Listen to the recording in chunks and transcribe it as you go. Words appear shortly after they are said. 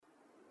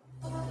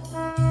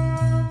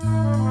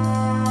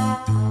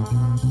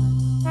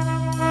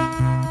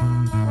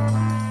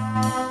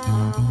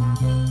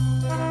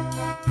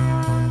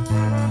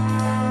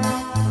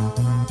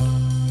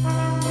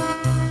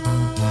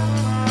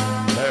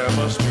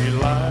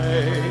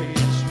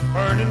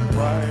burning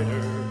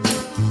brighter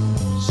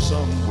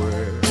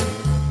somewhere.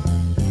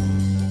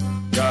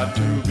 Got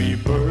to be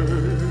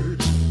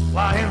birds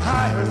flying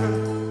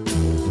higher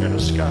in a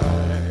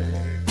sky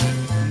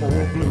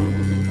more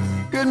blue.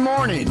 Good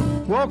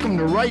morning. Welcome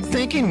to Right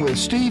Thinking with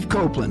Steve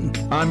Copeland.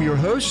 I'm your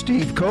host,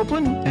 Steve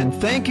Copeland, and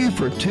thank you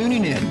for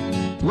tuning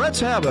in. Let's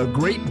have a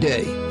great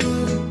day.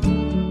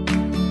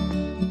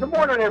 Good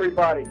morning,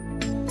 everybody.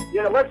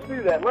 Yeah, let's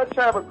do that. Let's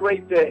have a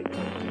great day.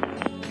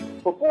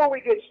 Before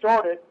we get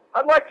started,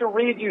 I'd like to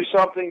read you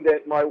something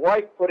that my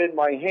wife put in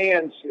my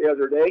hands the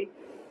other day.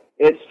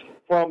 It's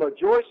from a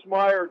Joyce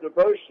Meyer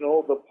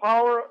devotional, The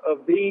Power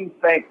of Being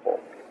Thankful.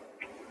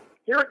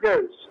 Here it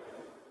goes.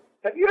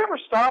 Have you ever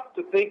stopped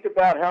to think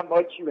about how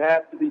much you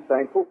have to be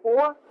thankful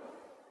for?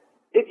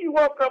 If you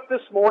woke up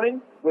this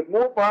morning with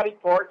more body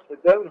parts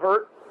that don't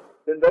hurt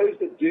than those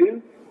that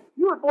do,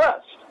 you are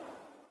blessed.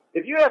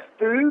 If you have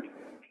food,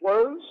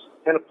 clothes,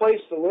 and a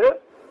place to live,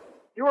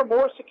 you are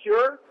more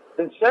secure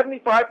than 75%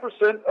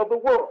 of the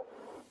world.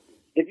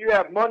 If you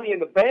have money in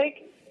the bank,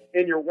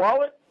 in your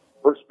wallet,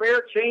 or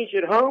spare change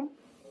at home,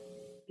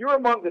 you're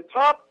among the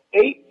top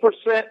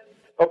 8%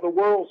 of the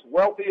world's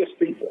wealthiest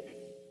people.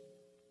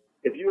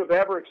 If you have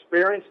ever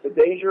experienced the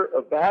danger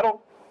of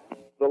battle,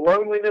 the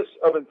loneliness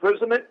of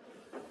imprisonment,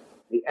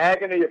 the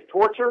agony of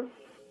torture,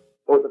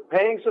 or the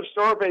pangs of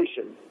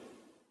starvation,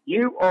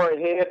 you are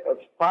ahead of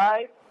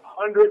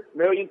 500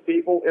 million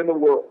people in the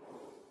world.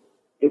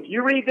 If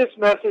you read this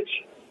message,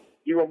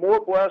 you are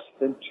more blessed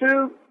than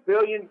 2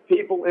 billion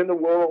people in the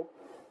world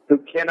who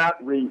cannot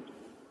read.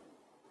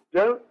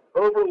 Don't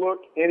overlook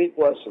any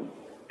blessing.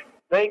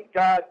 Thank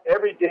God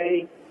every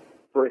day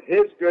for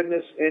His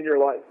goodness in your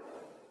life.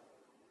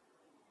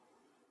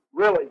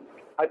 Really,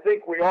 I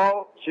think we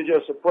all should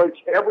just approach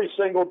every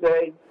single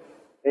day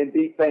and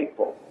be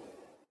thankful.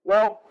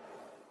 Well,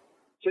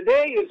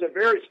 today is a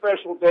very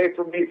special day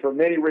for me for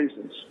many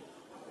reasons.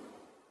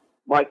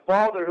 My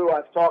father, who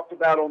I've talked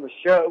about on the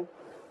show,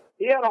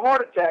 he had a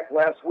heart attack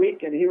last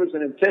week, and he was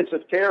in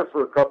intensive care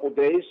for a couple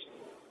days,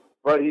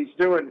 but he's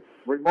doing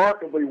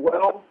remarkably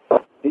well.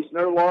 He's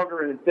no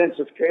longer in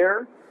intensive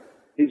care.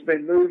 He's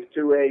been moved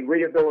to a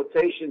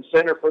rehabilitation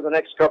center for the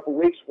next couple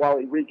weeks while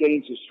he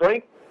regains his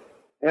strength.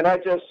 And I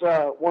just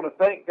want to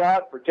thank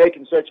God for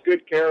taking such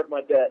good care of my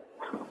dad.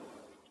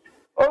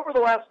 Over the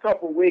last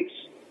couple of weeks,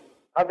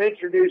 I've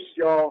introduced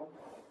y'all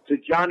to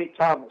Johnny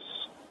Thomas,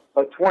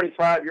 a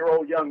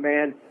 25-year-old young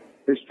man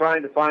who's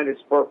trying to find his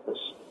purpose.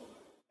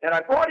 And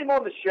I brought him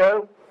on the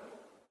show,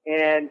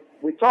 and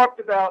we talked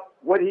about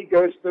what he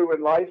goes through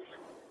in life.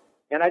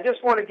 And I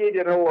just want to give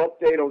you a little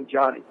update on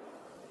Johnny.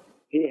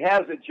 He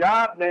has a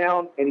job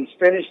now, and he's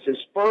finished his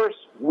first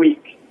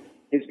week.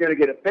 He's going to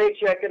get a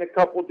paycheck in a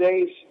couple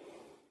days.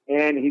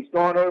 And he's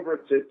gone over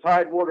to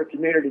Tidewater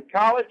Community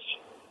College,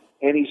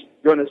 and he's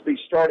going to be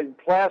starting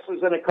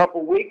classes in a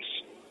couple weeks.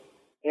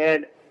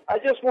 And I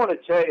just want to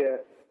tell you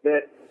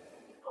that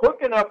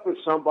hooking up with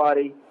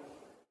somebody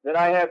that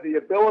I have the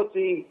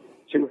ability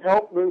to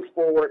help move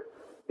forward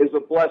is a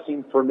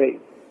blessing for me.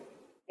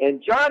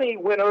 And Johnny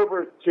went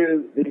over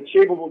to the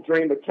Achievable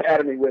Dream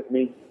Academy with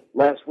me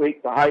last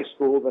week, the high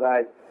school that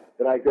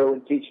I go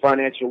and teach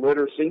financial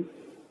literacy.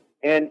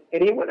 And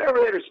he went over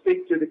there to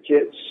speak to the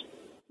kids.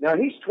 Now,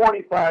 he's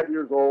 25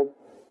 years old.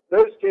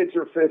 Those kids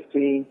are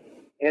 15.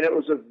 And it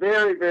was a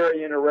very,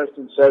 very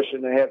interesting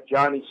session to have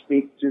Johnny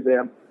speak to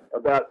them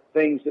about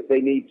things that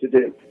they need to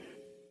do.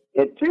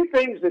 And two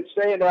things that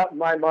stand out in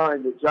my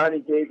mind that Johnny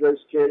gave those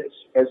kids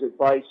as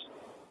advice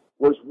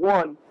was,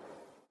 one,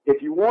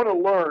 if you want to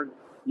learn,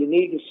 you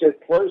need to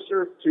sit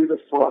closer to the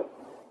front.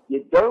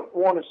 You don't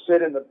want to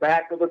sit in the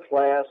back of the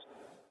class,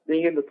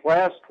 being the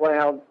class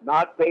clown,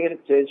 not paying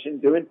attention,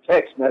 doing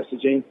text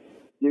messaging.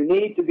 You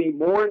need to be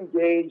more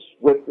engaged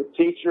with the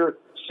teacher,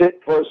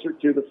 sit closer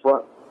to the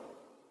front.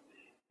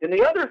 And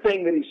the other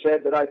thing that he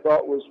said that I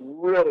thought was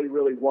really,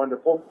 really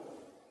wonderful,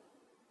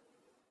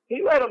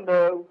 he let them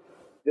know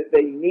that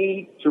they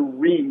need to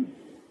read.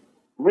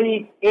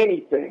 Read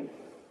anything.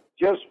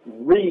 Just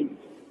read.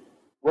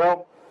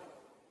 Well,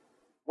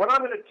 what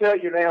I'm going to tell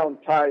you now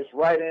ties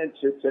right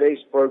into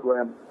today's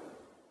program.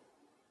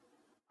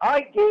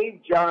 I gave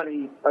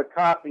Johnny a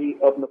copy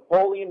of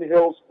Napoleon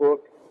Hill's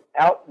book,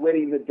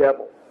 Outwitting the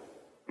Devil,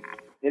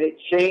 and it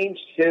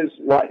changed his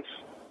life.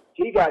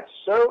 He got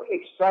so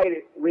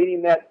excited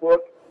reading that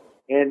book,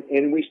 and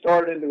we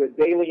started into a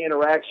daily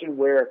interaction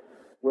where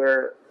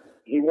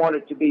he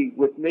wanted to be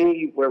with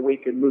me, where we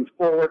could move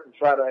forward and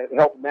try to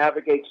help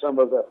navigate some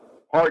of the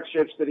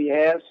hardships that he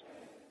has.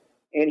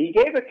 And he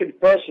gave a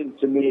confession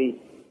to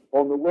me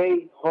on the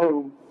way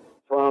home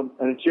from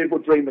an Achievable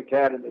Dream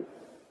Academy.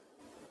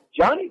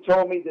 Johnny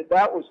told me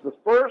that was the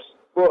first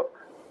book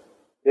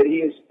that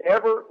he has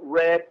ever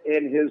read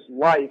in his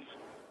life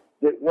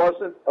that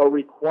wasn't a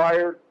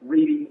required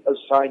reading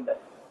assignment.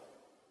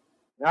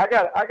 Now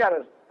I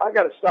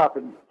gotta stop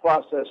and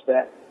process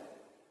that.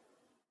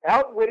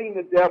 Outwitting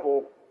the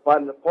Devil by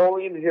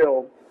Napoleon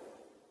Hill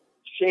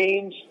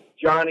changed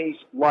Johnny's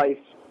life,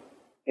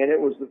 and it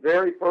was the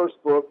very first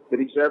book that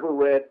he's ever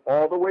read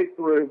all the way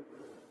through,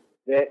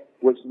 that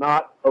was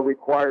not a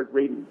required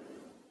reading.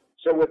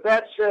 So with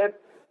that said,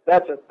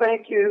 that's a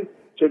thank you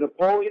to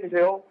Napoleon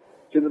Hill,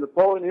 to the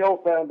Napoleon Hill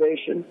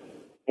Foundation,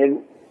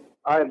 and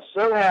I am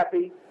so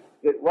happy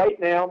that right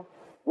now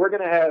we're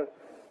going to have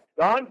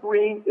Don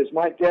Green is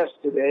my guest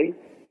today,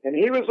 and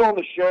he was on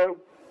the show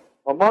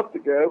a month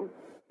ago.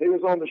 He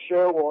was on the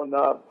show on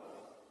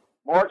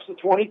March the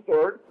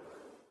 23rd,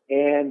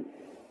 and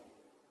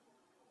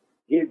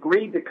he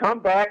agreed to come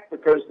back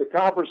because the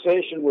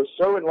conversation was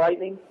so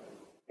enlightening.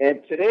 And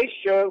today's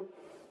show,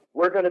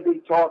 we're going to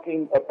be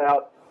talking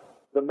about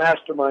the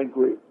Mastermind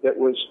Group that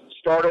was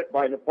started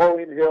by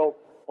Napoleon Hill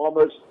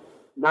almost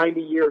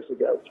 90 years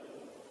ago.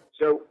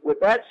 So with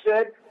that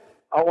said,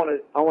 I want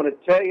to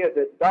tell you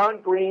that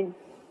Don Green,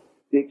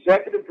 the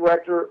executive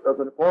director of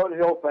the Napoleon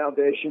Hill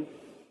Foundation,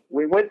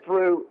 we went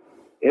through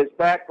his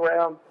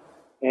background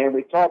and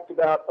we talked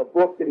about a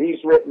book that he's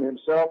written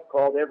himself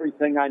called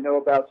Everything I Know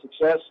About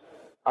Success.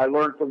 I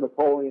learned from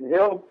Napoleon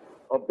Hill,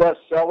 a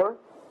bestseller.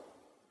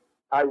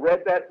 I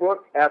read that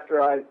book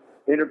after I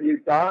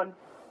interviewed Don,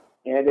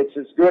 and it's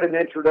as good an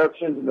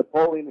introduction to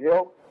Napoleon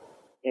Hill.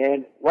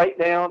 And right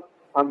now,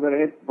 I'm going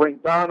to bring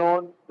Don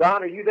on.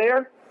 Don, are you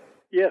there?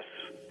 Yes.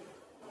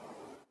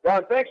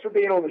 Don, thanks for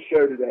being on the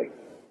show today.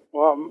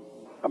 Well,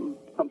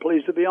 I'm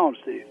pleased to be on,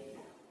 Steve.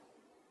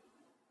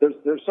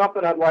 There's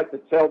something I'd like to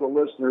tell the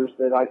listeners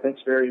that I think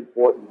is very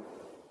important.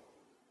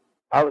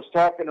 I was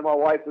talking to my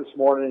wife this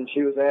morning, and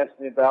she was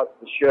asking me about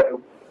the show.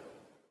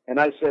 And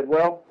I said,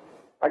 well,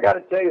 I got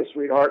to tell you,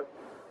 sweetheart,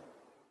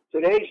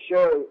 today's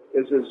show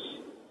is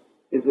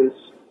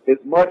as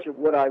much of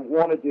what I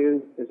want to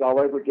do as I'll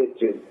ever get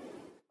to.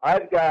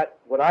 I've got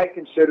what I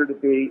consider to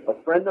be a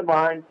friend of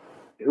mine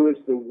who is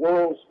the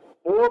world's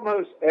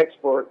foremost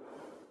expert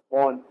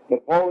on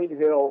Napoleon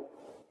Hill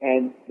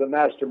and the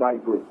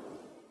Mastermind Group.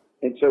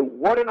 And so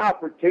what an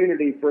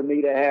opportunity for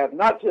me to have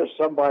not just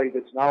somebody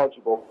that's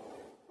knowledgeable,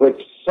 but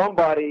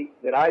somebody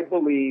that I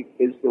believe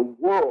is the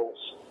world's,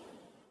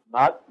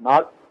 not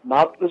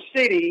the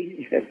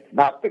city,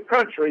 not the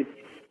country,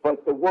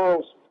 but the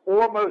world's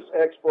foremost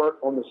expert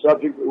on the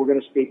subject that we're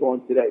going to speak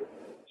on today.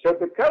 So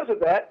because of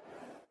that,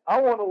 I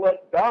want to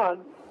let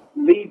Don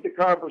lead the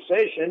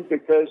conversation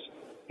because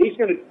he's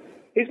going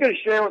to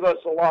share with us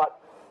a lot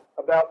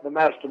about the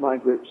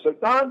Mastermind Group. So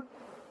Don,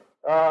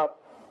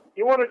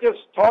 you want to just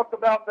talk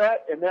about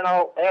that, and then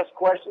I'll ask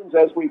questions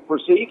as we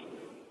proceed?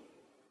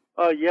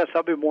 Yes,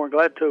 I'll be more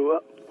glad to.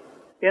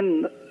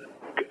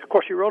 Of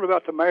course, he wrote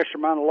about the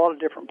Mastermind in a lot of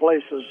different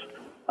places.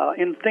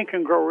 In Think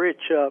and Grow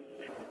Rich,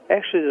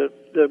 actually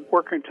the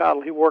working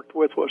title he worked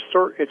with was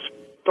it's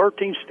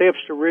 13 Steps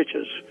to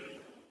Riches.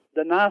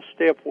 The 9th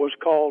step was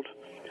called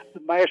the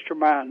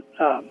Mastermind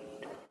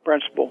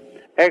Principle.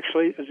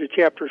 Actually, as the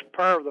chapter is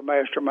Power of the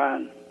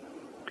Mastermind.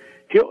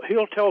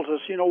 He'll tells us,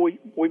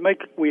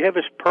 we have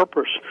this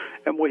purpose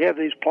and we have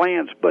these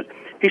plans, but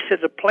he said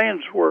the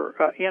plans were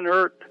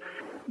inert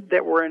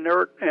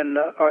and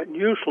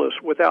useless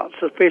without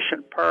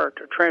sufficient power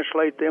to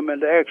translate them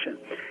into action.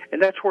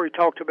 And that's where he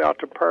talked about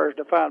the power is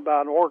defined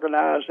by an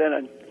organized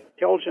and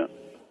intelligent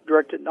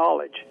directed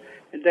knowledge.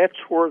 And that's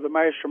where the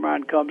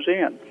Mastermind comes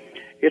in.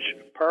 Its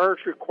power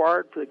is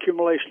required for the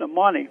accumulation of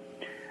money,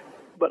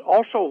 but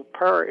also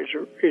power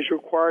is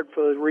required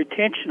for the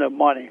retention of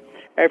money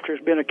after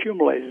it's been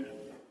accumulated.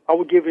 I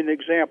will give you an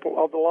example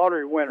of the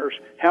lottery winners.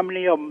 How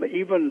many of them,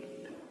 even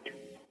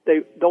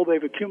though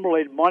they've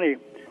accumulated money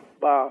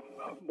by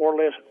more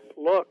or less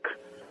luck,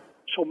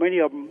 so many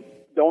of them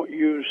don't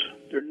use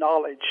their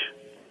knowledge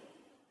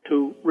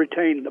to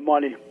retain the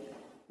money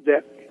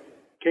that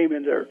came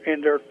in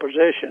their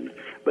possession.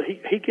 But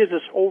he gives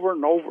us over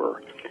and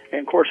over,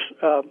 and of course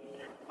of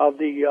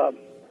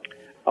the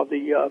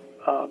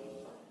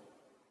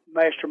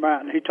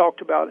Mastermind. He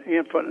talked about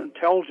infinite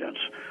intelligence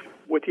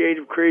with the aid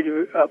of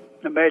creative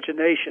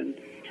imagination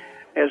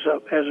as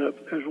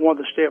one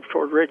of the steps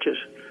toward riches.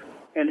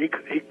 And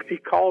he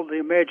called the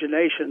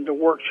imagination the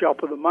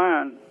workshop of the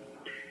mind,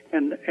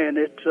 and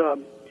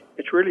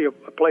it's really a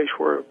place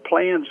where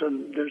plans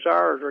and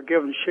desires are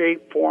given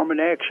shape, form,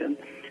 and action.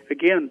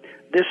 Again,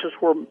 that's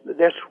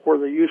where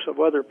the use of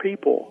other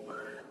people,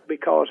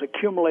 because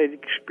accumulated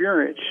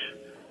experience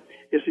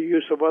is the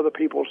use of other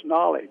people's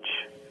knowledge,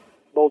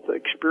 both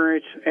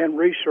experience and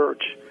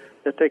research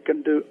that they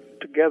can do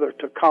together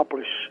to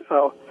accomplish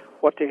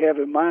what they have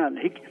in mind.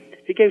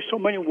 He gave so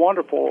many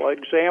wonderful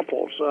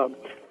examples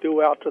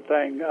throughout the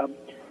thing.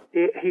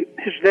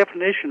 His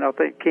definition, I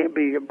think, can't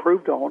be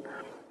improved on.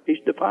 He's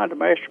defined a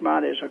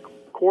mastermind as a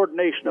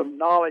coordination of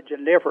knowledge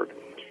and effort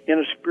in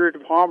a spirit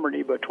of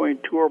harmony between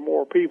two or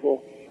more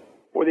people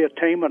for the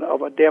attainment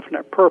of a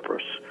definite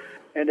purpose.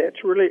 And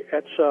it's really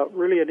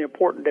an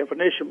important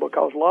definition,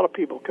 because a lot of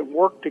people can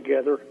work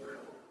together,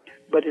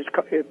 but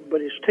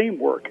it's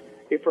teamwork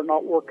if they're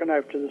not working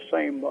after the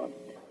same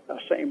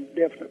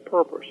definite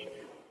purpose.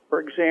 For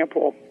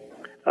example,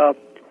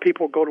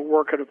 people go to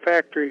work at a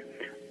factory.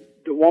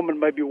 The woman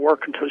may be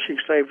working until she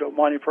saved up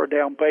money for a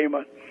down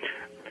payment.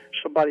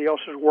 Somebody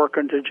else is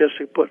working to just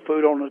put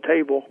food on the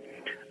table.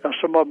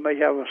 some of them may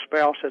have a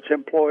spouse that's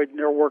employed and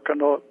they're working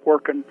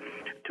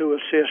to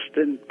assist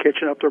in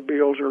catching up their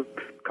bills or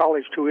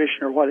college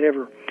tuition or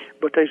whatever.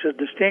 But there's a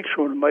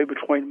distinction made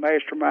between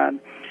mastermind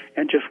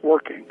and just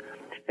working.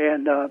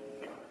 And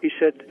he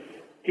said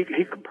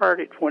he compared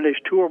it when there's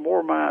two or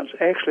more minds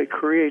actually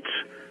creates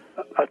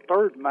a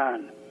third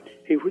mind.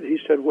 He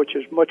said which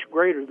is much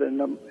greater than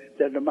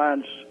the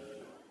minds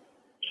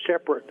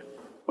separate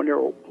when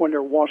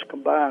they're once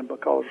combined,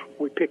 because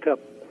we pick up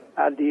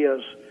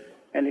ideas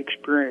and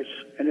experience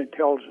and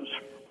intelligence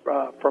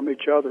from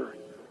each other.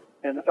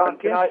 And Don,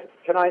 can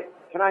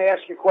I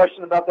ask you a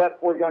question about that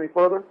before we go any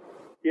further?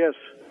 Yes.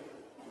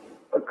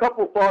 A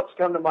couple thoughts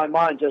come to my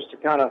mind just to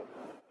kind of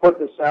put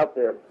this out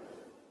there.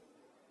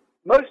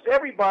 Most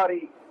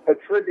everybody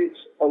attributes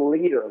a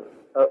leader,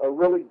 a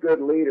really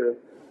good leader,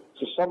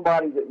 to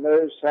somebody that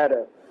knows how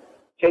to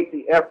take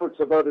the efforts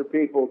of other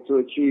people to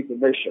achieve the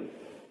mission,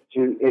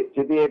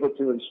 to be able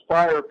to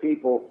inspire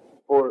people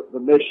for the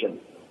mission.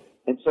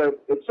 And so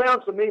it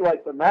sounds to me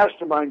like the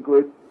mastermind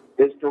group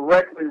is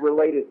directly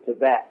related to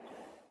that.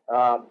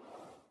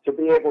 To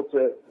be able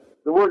to,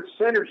 the word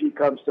synergy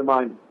comes to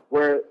mind,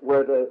 where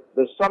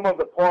the sum of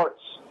the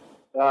parts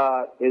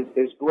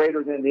is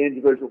greater than the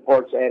individual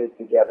parts added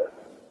together.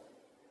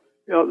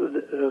 You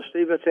know,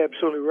 Steve, that's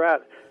absolutely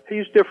right. He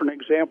used different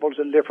examples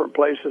in different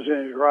places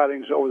in his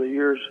writings over the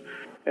years,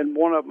 and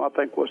one of them I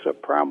think was a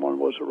prime one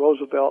was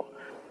Roosevelt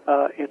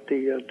at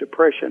the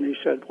Depression. He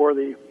said where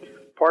the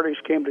parties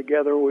came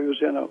together, we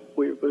was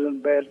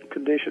in bad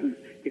condition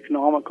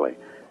economically,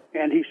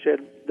 and he said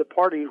the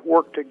parties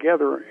worked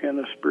together in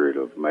a spirit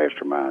of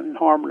mastermind and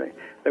harmony.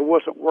 They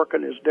wasn't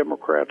working as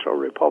Democrats or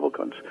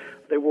Republicans.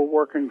 They were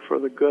working for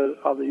the good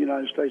of the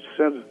United States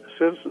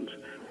citizens.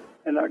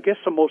 And I guess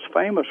the most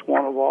famous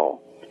one of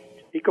all,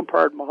 he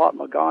compared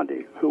Mahatma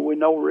Gandhi, who we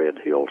know read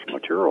Hill's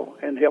material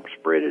and helped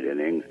spread it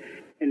in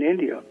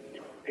India.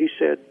 He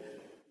said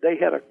they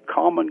had a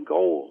common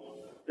goal,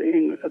 the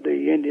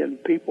Indian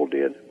people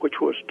did,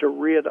 which was to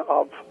rid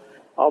of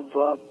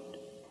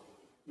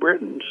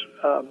Britain's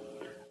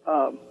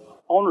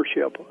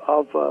ownership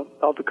of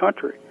the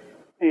country,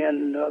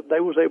 and they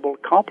was able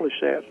to accomplish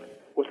that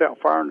without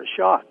firing a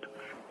shot.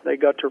 They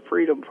got their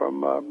freedom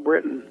from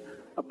Britain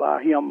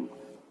by him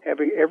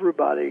having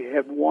everybody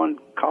have one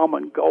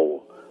common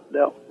goal,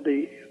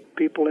 the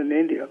people in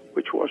India,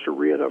 which was to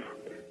rid of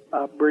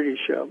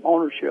British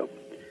ownership.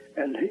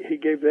 And he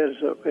gave that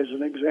as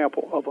an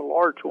example of a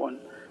large one.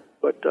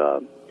 But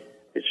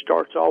it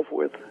starts off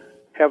with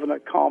having a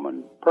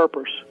common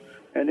purpose,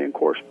 and then, of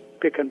course,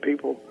 picking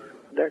people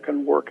that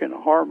can work in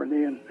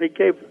harmony. And he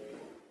gave,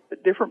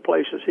 at different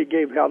places, he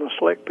gave how to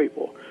select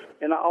people.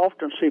 And I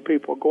often see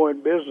people go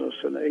in business,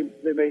 and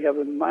they may have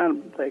in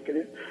mind thinking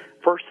it.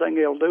 First thing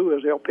they'll do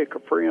is they'll pick a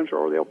friends,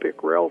 or they'll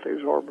pick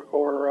relatives, or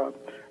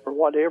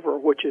whatever,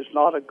 which is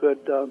not a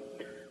good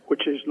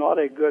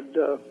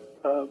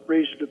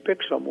reason to pick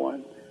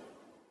someone.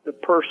 The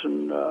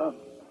person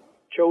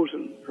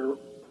chosen, or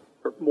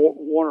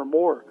one or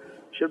more,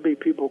 should be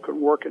people who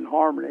can work in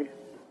harmony,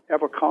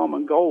 have a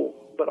common goal,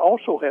 but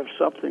also have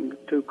something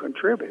to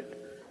contribute.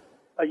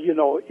 If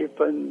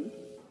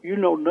you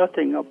know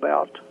nothing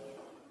about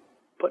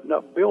putting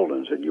up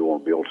buildings and you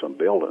want to build some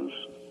buildings,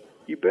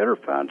 you better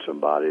find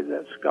somebody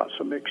that's got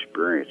some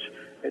experience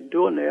at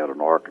doing that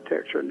in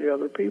architecture and the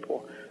other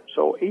people.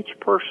 So each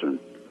person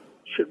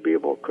should be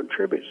able to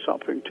contribute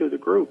something to the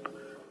group.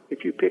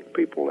 If you pick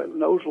people that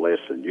knows less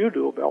than you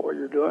do about what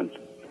you're doing,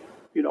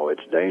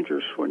 it's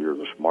dangerous when you're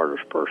the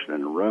smartest person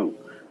in the room.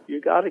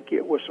 You got to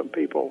get with some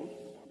people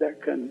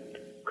that can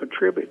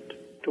contribute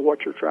to what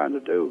you're trying to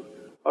do.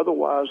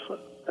 Otherwise,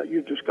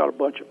 you've just got a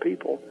bunch of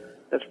people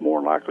that's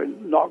more likely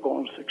not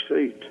going to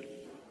succeed.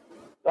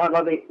 Don,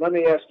 let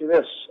me ask you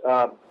this.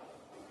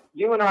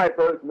 You and I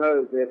both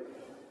know that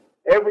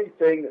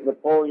everything that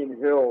Napoleon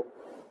Hill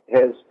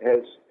has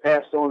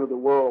passed on to the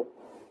world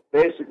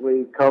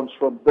basically comes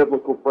from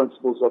biblical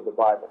principles of the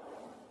Bible.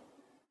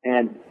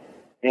 And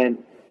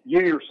you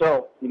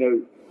yourself,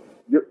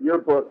 your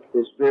book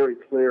is very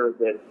clear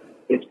that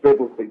it's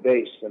biblically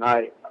based, and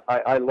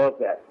I love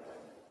that.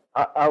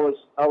 I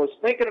was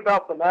thinking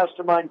about the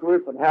mastermind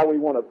group and how we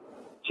want to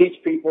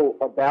teach people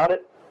about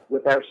it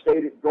with our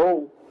stated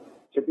goal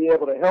to be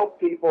able to help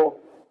people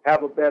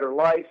have a better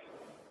life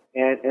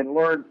and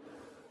learn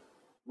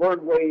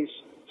ways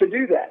to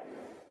do that.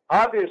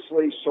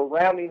 Obviously,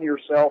 surrounding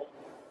yourself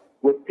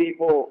with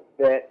people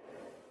that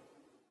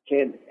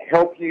can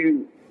help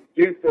you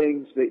do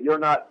things that you're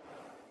not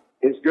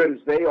as good as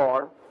they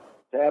are,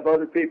 to have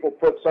other people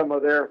put some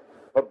of their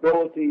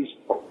abilities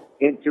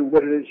into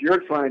what it is you're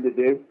trying to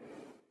do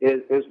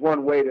is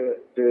one way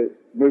to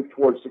move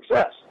towards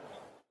success.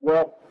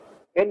 Well,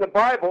 in the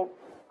Bible,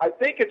 I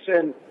think it's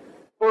in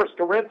 1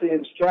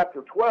 Corinthians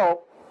chapter 12,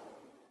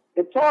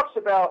 it talks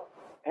about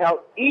how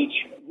each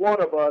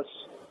one of us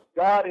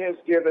God has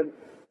given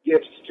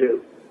gifts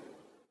to.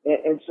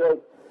 And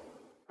so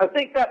I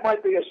think that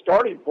might be a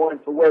starting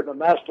point for where the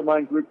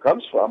mastermind group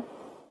comes from,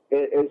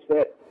 is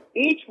that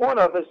each one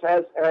of us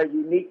has our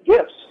unique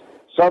gifts.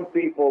 Some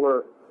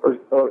people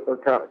are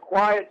kind of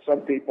quiet.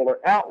 Some people are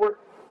outward.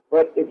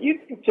 But if you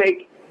can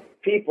take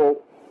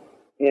people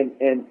and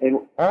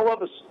all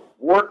of us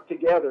work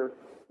together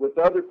with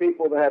other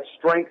people that have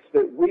strengths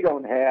that we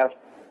don't have,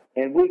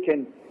 and we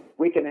can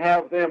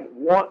have them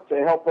want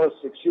to help us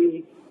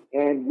succeed,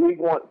 and we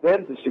want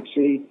them to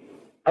succeed,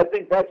 I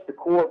think that's the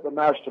core of the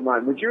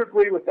mastermind. Would you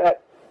agree with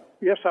that?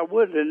 Yes, I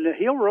would. And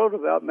Hill wrote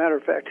about, matter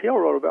of fact, Hill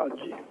wrote about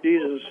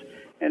Jesus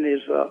and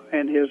his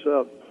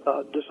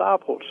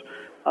disciples.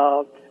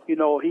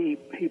 He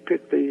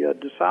picked the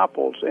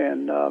disciples,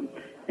 and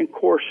of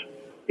course,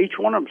 each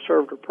one of them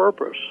served a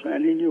purpose,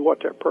 and he knew what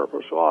that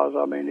purpose was.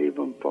 I mean,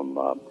 even from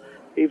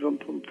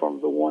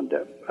the one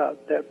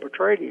that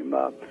betrayed him.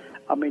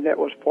 That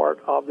was part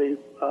of the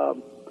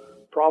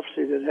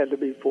prophecy that had to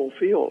be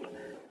fulfilled,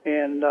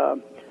 and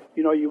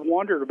you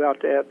wondered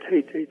about that.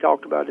 He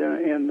talked about it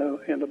in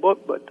the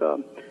book, but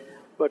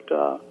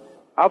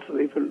I've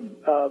even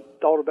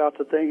thought about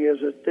the thing is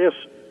that this.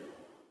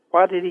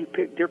 Why did he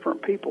pick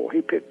different people?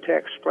 He picked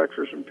tax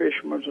collectors and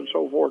fishermen and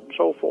so forth and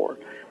so forth,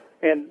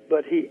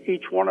 but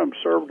each one of them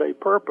served a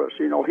purpose.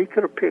 He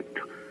could have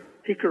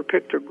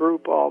picked a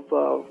group of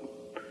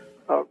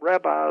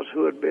rabbis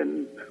who had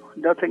been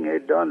nothing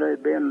they'd done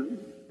had been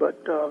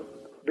but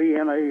be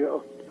in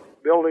a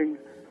building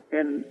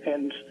and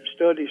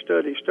study,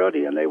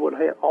 and they would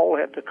all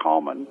have the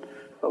common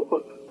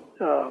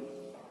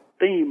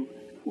theme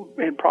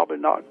and probably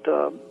not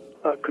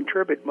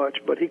contribute much,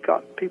 but he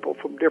got people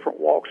from different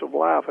walks of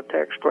life, a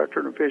tax collector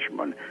and a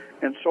fisherman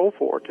and so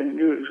forth, and he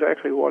knew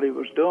exactly what he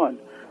was doing.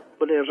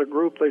 But as a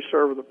group, they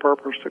serve the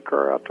purpose to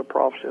carry out the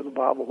prophecy of the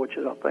Bible, which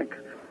is, I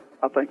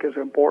think is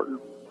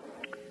important.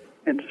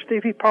 And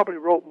Steve, he probably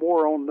wrote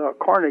more on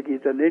Carnegie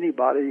than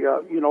anybody.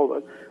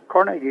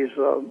 Carnegie's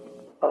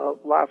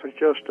life is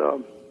just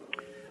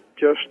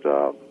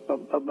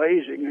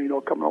amazing.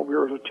 Coming over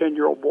here as a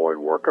 10-year-old boy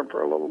and working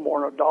for a little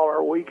more than $1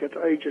 a week at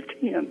the age of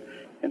 10,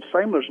 and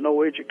same as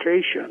no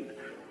education.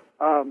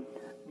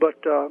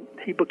 But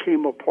he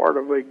became a part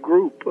of a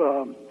group,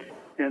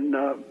 and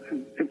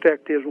in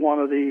fact, is one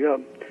of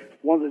the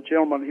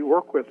gentlemen he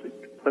worked with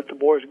let the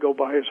boys go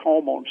by his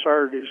home on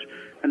Saturdays,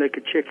 and they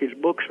could check his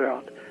books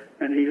out.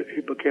 And he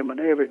became an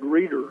avid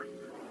reader,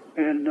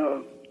 and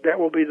that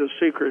will be the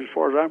secret, as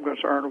far as I'm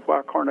concerned, of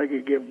why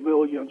Carnegie gave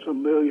millions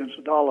and millions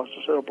of dollars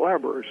to set up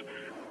libraries.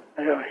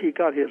 He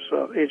got his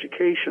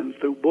education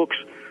through books,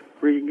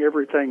 reading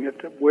everything that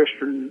the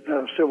Western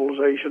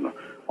civilization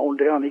on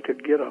down he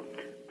could get a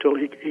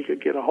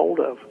hold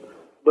of.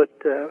 But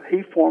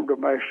he formed a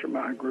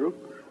mastermind group.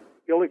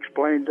 He'll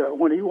explain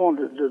when he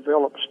wanted to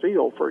develop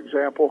steel, for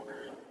example,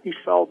 he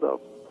saw the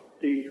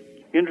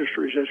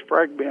industries as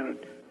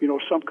fragmented.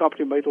 Some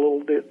company made a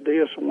little bit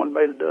this, and one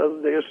made the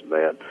other this and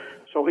that.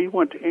 So he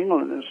went to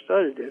England and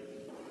studied it.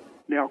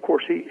 Now, of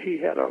course, he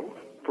had a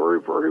very,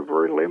 very,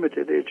 very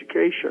limited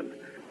education,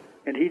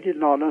 and he did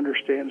not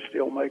understand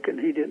steel making.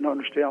 He didn't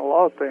understand a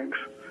lot of things,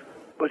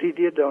 but he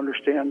did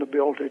understand the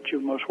bill that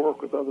you must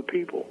work with other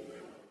people.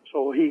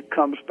 So he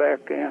comes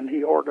back and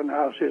he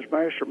organized his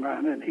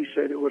mastermind, and he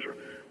said it was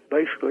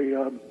basically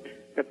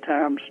at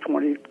times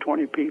 20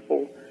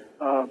 people,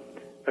 a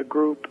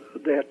group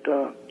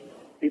that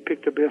he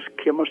picked the best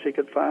chemists he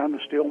could find, the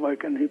steel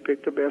making. He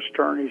picked the best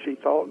attorneys he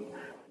thought,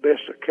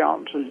 best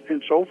accountants,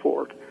 and so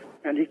forth.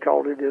 And he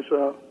called it his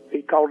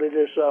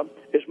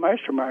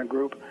mastermind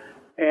group.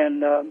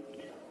 And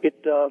he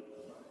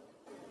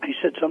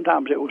said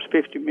sometimes it was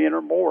 50 men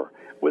or more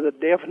with a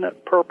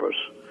definite purpose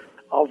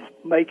of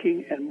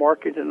making and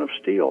marketing of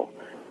steel.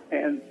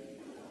 And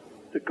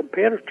the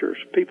competitors,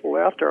 people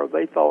out there,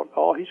 they thought,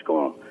 he's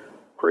going to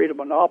create a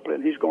monopoly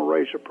and he's going to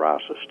raise the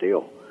price of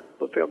steel.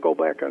 But if they'll go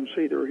back and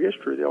see their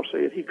history, they'll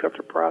see that he cut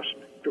the price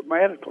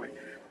dramatically,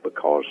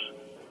 because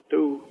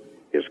through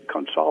his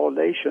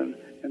consolidation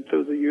and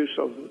through the use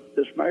of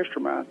this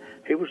mastermind,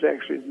 he was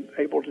actually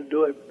able to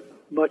do it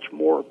much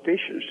more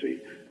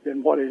efficiency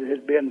than what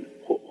had been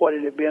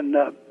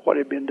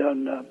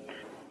done.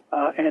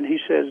 And he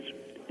says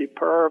the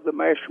power of the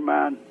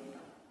mastermind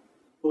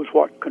was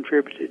what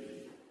contributed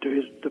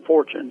to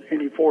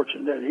any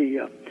fortune that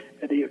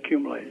he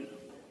accumulated.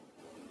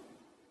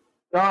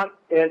 Don,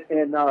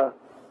 and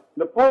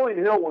Napoleon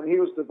Hill, when he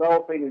was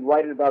developing and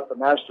writing about the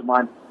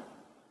mastermind,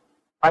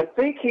 I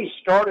think he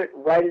started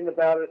writing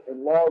about it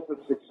in Laws of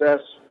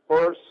Success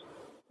first,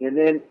 and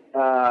then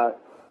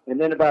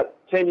about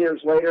 10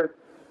 years later,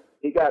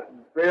 he got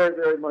very,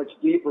 very much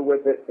deeper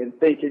with it in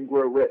Think and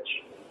Grow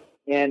Rich.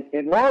 And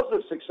in Laws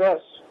of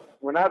Success,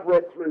 when I've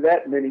read through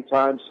that many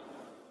times,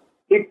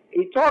 he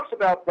talks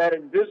about that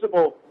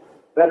invisible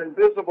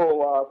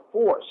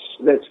force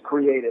that's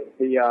created,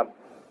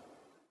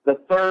 the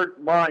third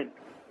mind.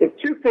 If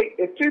two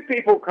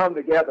people come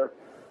together,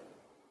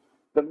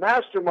 the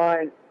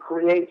mastermind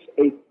creates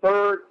a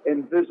third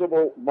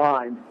invisible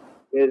mind.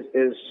 That's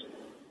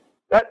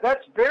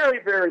very,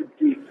 very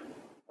deep.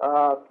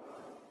 I'd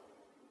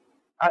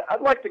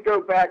like to go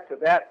back to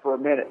that for a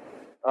minute.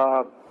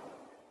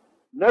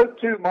 No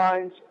two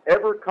minds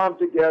ever come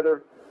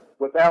together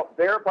without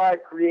thereby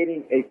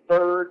creating a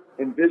third,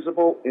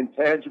 invisible,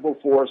 intangible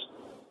force,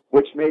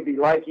 which may be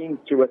likened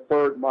to a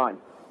third mind.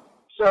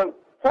 So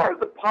part of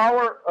the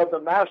power of the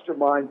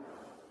mastermind,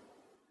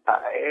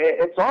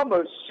 it's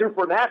almost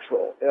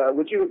supernatural.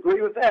 Would you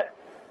agree with that?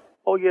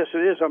 Oh yes, it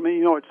is. I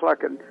mean,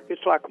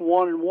 it's like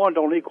 1 and 1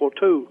 don't equal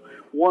 2.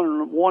 1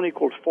 and 1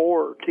 equals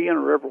 4 or 10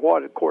 or ever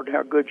what, according to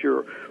how good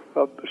your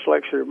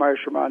selection of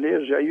mastermind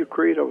is. Yeah, you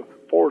create a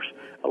force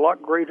a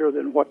lot greater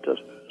than what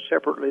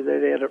separately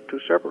they'd add up to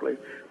separately,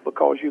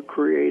 because you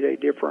create a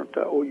different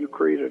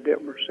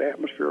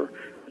atmosphere,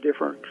 a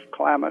different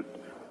climate.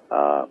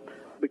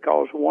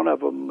 Because one of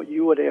them,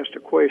 you would ask a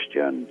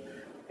question,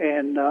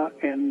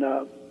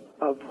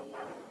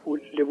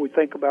 did we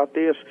think about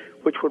this,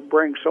 which would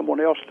bring someone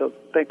else to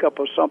think up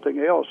of something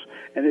else,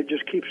 and it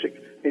just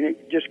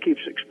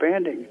keeps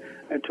expanding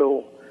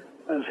until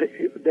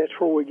that's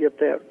where we get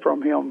that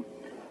from him.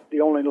 The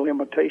only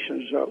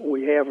limitations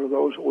we have are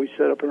those that we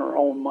set up in our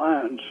own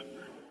minds,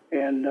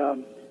 and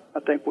I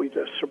think we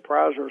just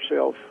surprise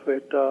ourselves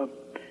that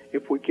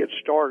if we get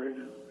started.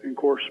 And of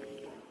course,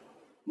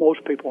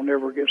 most people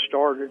never get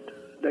started.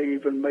 They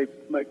even may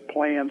make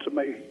plans and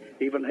may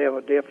even have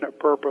a definite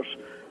purpose,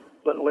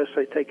 but unless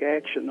they take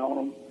action on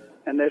them.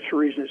 And that's the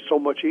reason it's so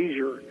much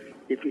easier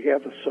if you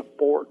have the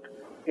support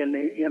and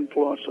the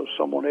influence of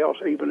someone else,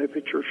 even if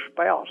it's your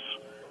spouse,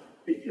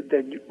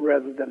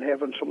 rather than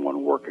having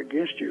someone work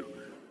against you,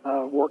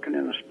 working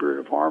in a spirit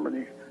of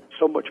harmony.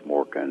 So much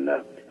more can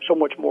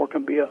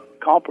be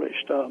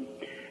accomplished.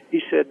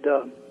 He said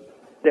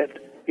that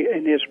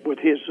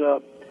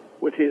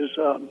with his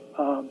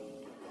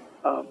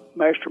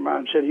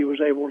mastermind, said he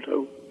was able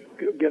to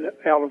get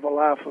out of a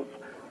life of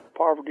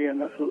poverty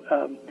and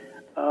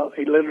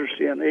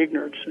illiteracy and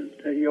ignorance,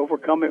 and he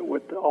overcome it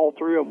with all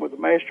three of them with the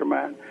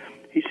mastermind.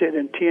 He said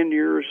in 10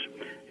 years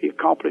he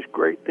accomplished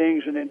great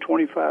things, and in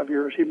 25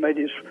 years he made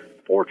his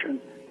fortune,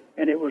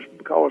 and it was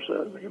because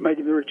he made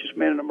him the richest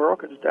man in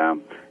America at the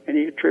time, and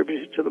he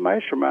attributes it to the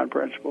mastermind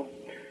principle.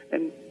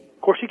 And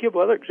of course he gave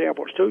other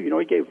examples too.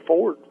 He gave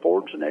Ford.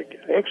 Ford's an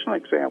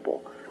excellent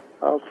example.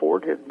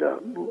 Ford had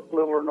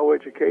little or no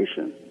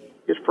education.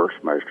 His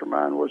first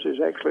mastermind was his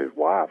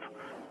wife,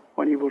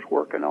 when he was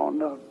working on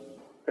the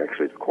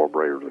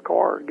carburetor of the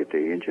car and get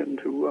the engine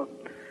to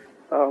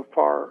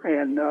fire,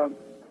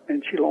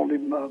 and she loaned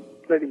him,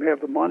 let him have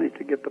the money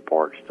to get the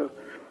parts to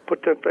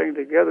put that thing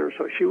together.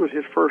 So she was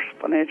his first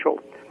financial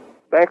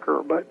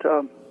backer. But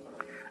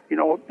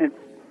and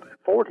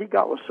Ford, he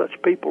got with such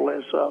people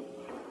as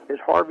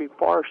Harvey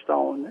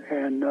Firestone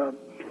and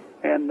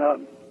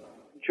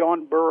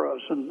John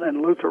Burroughs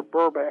and Luther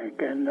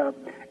Burbank and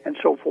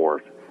so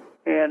forth,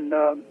 and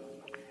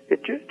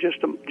it's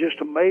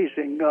just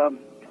amazing.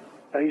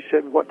 He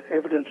said what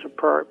evidence of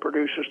power it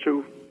produces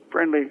through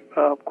friendly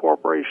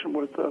cooperation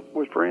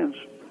with friends.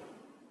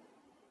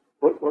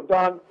 Well,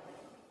 Don,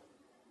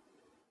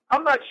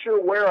 I'm not sure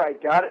where I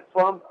got it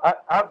from.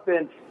 I've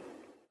been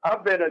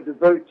a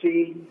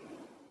devotee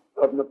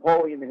of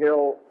Napoleon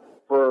Hill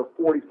for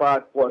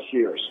 45 plus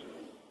years,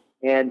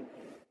 and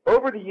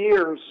over the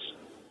years,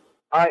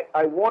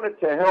 I wanted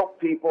to help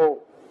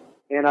people,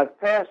 and I've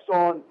passed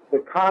on the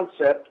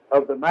concept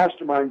of the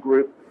mastermind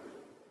group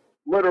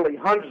literally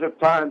hundreds of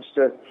times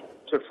to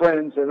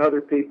friends and other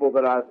people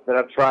that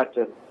I've tried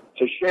to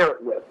share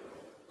it with.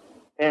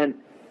 And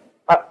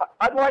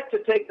I'd like to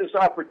take this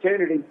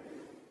opportunity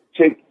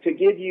to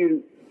give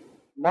you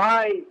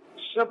my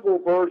simple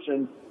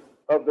version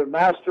of the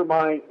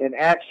mastermind in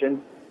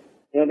action,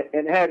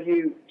 and have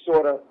you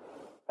sort of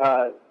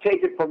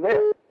take it from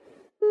there.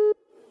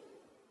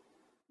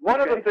 One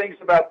of the things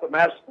about the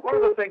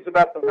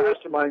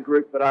mastermind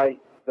group that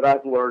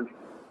I've learned,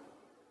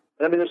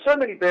 I mean, there's so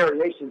many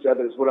variations of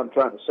it, is what I'm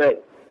trying to say.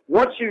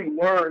 Once you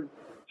learn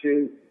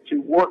to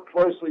work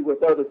closely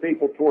with other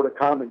people toward a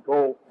common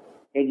goal,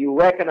 and you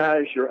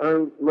recognize your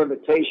own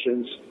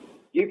limitations,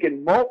 you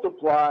can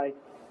multiply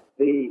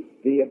the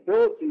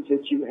abilities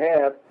that you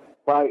have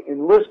by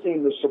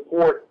enlisting the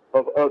support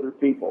of other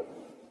people.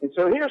 And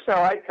so here's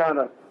how I kind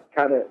of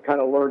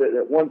learned it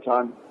at one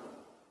time.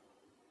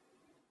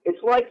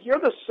 It's like you're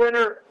the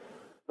center,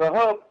 the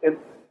hub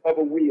of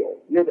a wheel.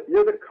 You're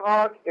the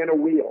cog in a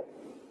wheel.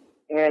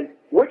 And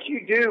what you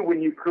do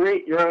when you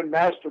create your own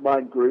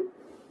mastermind group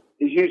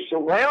is you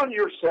surround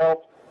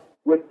yourself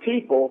with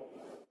people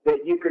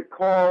that you could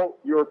call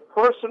your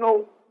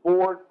personal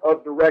board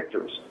of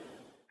directors,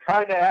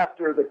 kind of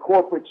after the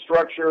corporate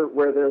structure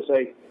where there's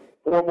a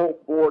formal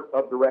board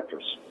of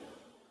directors.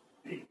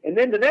 And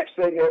then the next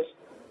thing is,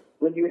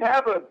 when you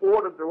have a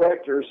board of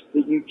directors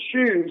that you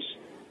choose,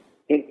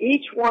 and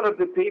each one of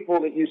the people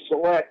that you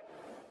select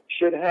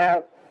should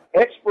have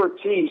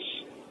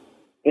expertise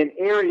in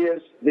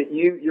areas that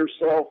you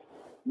yourself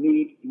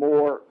need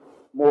more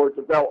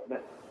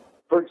development.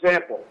 For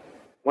example,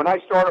 when I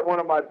started one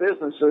of my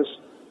businesses,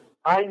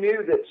 I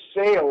knew that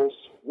sales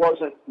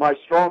wasn't my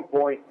strong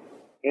point,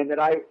 and that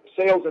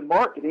sales and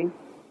marketing.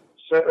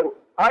 So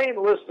I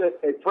enlisted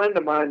a friend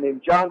of mine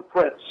named John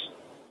Prince,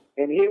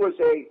 and he was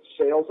a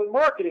sales and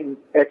marketing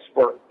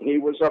expert. He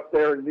was up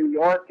there in New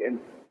York, and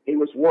he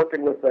was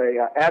working with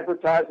a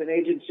advertising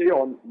agency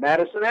on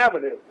Madison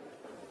Avenue.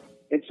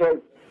 And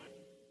so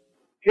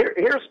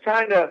here's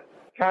kind of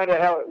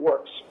how it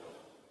works.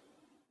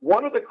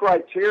 One of the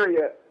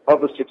criteria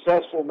of a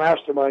successful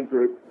mastermind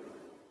group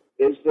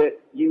is that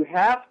you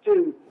have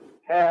to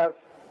have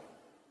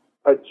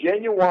a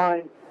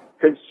genuine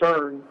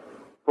concern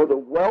for the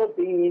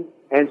well-being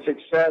and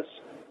success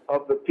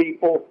of the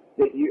people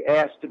that you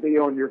ask to be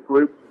on your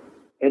group,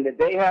 and that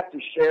they have to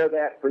share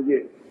that for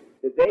you,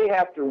 that they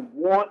have to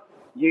want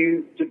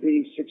you to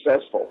be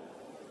successful.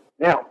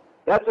 Now,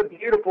 that's a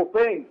beautiful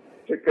thing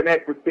to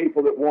connect with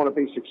people that want to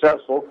be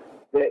successful,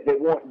 that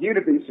want you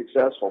to be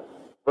successful.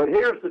 But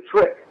here's the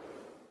trick.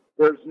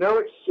 There's no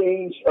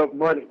exchange of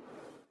money.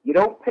 You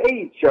don't pay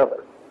each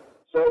other.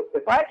 So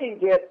if I can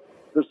get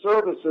the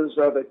services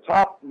of a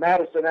top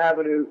Madison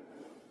Avenue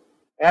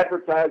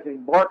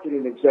advertising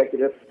marketing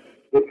executive,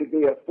 it could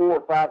be a $400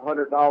 or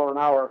 $500 an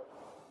hour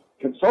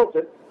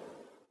consultant,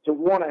 to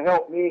want to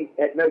help me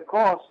at no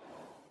cost,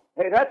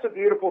 hey, that's a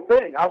beautiful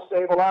thing. I'll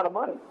save a lot of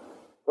money.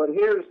 But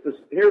here's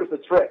the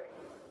trick.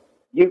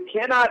 You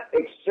cannot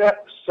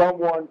accept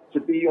someone to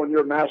be on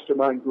your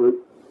mastermind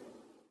group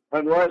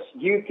unless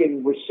you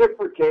can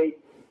reciprocate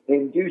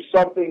and do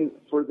something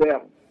for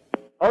them.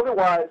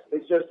 Otherwise,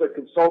 it's just a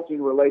consulting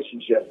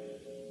relationship.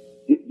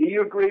 Do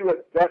you agree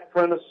with that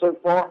premise so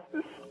far?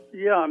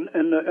 Yeah,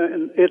 and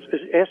it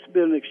has to be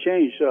an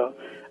exchange.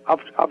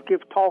 I've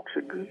give talks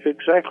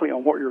exactly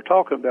on what you're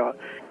talking about.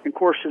 And of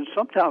course, and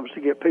sometimes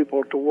to get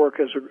people to work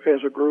as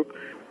a group,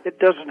 it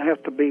doesn't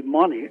have to be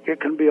money.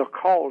 It can be a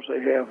cause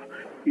they have.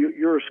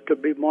 Yours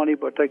could be money,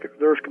 but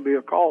theirs could be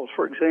a cause.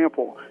 For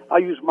example, I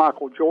use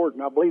Michael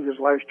Jordan. I believe his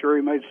last year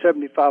he made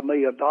 $75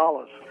 million.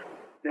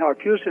 Now,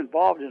 if you was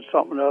involved in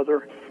something or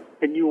other,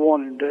 and you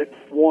wanted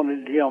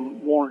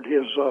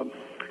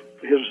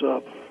his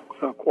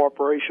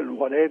cooperation,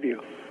 what have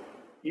you,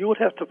 you would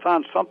have to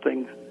find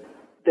something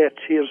that's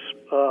his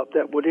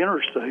that would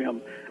interest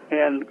him.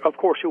 And of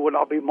course, it would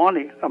not be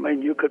money. I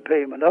mean, you could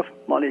pay him enough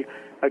money,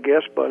 I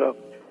guess, but a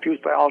few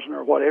thousand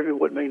or whatever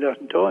would mean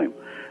nothing to him.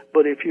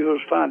 But if you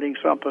was finding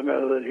something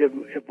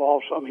that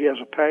involves something, he has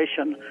a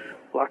passion,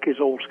 like his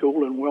old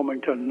school in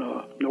Wilmington,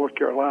 North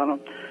Carolina,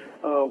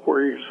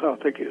 where he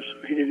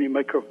didn't even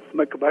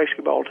make a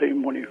basketball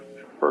team when he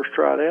first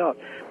tried out.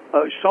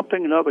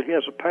 Something or another he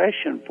has a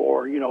passion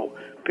for. You know,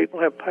 people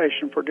have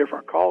passion for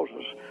different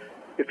causes.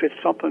 If it's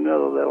something or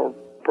other that'll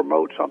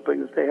promote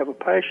something that they have a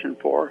passion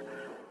for,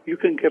 you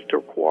can get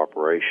their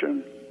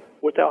cooperation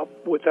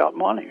without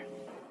money,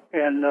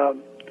 and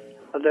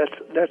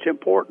that's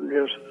important.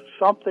 Is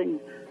something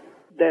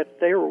that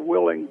they are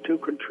willing to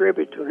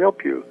contribute to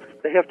help you.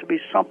 They have to be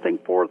something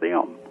for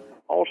them.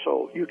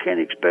 Also, you can't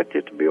expect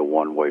it to be a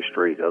one-way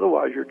street.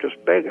 Otherwise, you're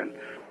just begging.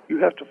 You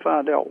have to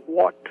find out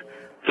what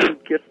to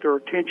get their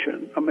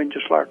attention. I mean,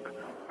 just like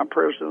I'm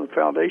president of the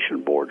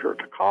foundation board here at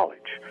the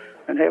college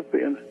and have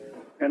been,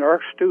 and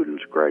our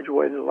students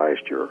graduated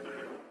last year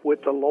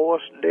with the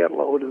lowest debt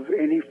load of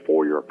any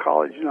four-year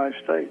college in the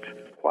United States.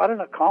 Quite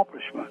an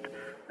accomplishment.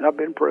 And I've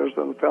been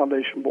president of the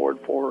foundation board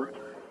for,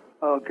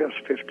 I guess,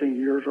 15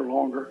 years or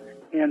longer.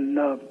 And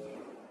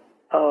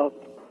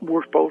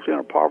we're supposed to be in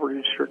a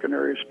poverty-stricken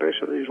area,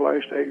 especially these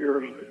last 8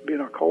 years, being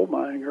a coal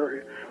mining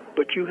area.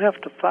 But you have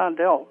to find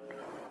out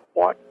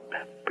what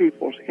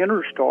people's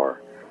interests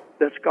are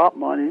that's got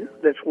money,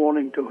 that's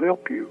wanting to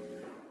help you.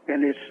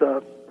 And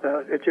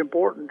it's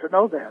important to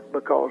know that,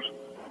 because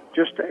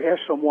just to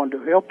ask someone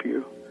to help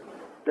you,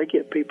 they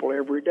get people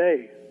every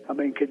day. I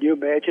mean, can you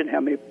imagine how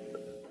many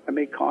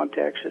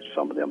contacts that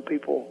some of them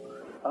people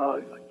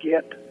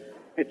get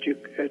at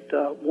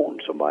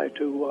wanting somebody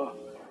to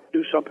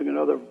do something or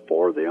another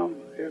for them?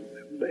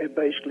 And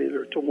basically,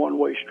 it's a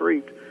one-way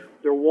street.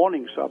 They're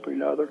wanting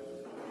something or other,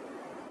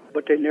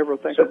 but they never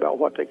think about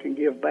what they can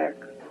give back.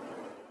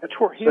 That's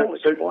where he'll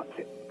explain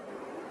it.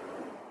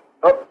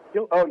 Oh,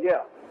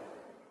 yeah.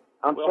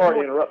 I'm sorry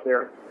to interrupt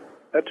there.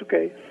 That's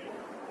okay.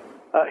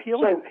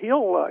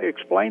 He'll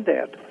explain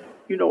that.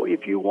 You know,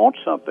 if you want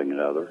something or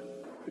another,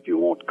 if you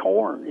want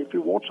corn, if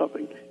you want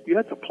something, you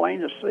have to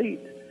plant a seed.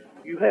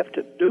 You have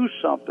to do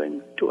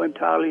something to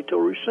entirely to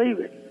receive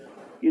it.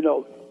 You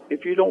know,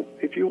 if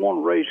you want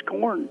to raise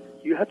corn,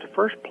 you have to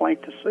first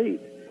plant the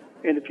seed.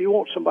 And if you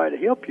want somebody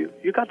to help you,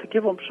 you got to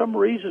give them some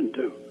reason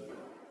to.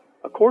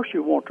 Of course,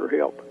 you want their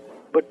help,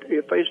 but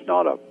if it's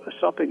not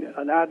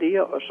an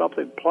idea or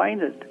something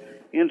planted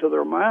into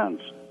their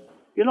minds,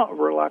 you're not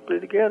very likely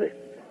to get it.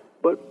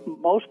 But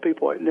most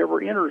people, it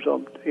never enters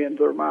them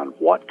into their mind.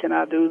 What can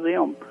I do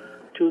them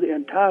to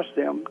entice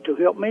them to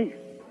help me?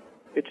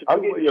 It's a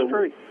two-way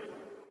street.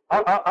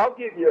 I'll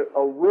give you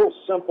a real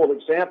simple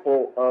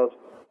example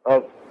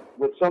of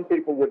what some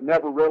people would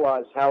never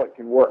realize how it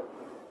can work.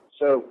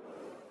 So,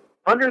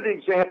 under the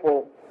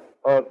example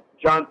of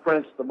John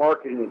Prince, the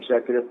marketing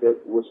executive that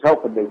was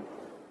helping me,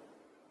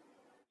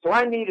 so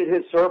I needed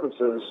his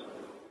services,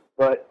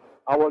 but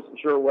I wasn't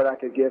sure what I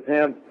could give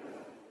him.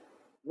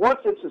 once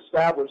it's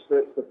established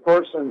that the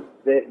person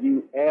that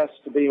you ask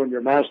to be on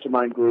your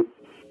mastermind group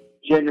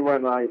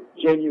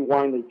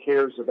genuinely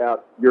cares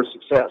about your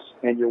success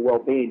and your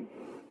well-being,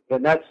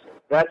 then that's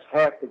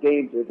half the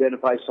game, to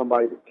identify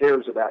somebody that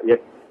cares about you,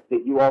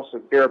 that you also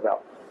care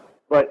about.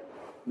 But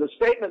the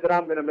statement that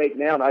I'm going to make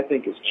now, and I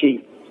think is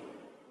key,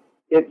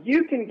 if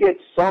you can get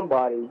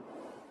somebody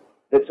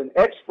that's an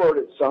expert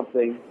at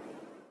something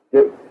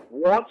that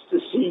wants to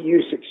see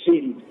you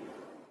succeed,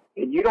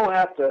 and you don't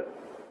have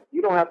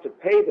to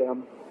pay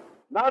them,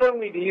 not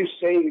only do you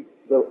save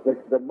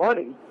the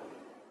money,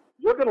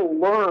 you're going to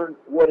learn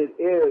what it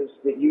is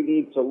that you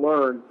need to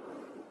learn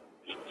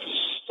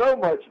so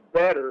much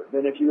better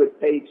than if you had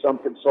paid some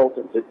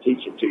consultant to teach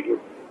it to you.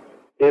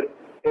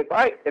 If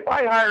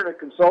I hired a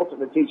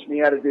consultant to teach me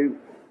how to do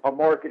a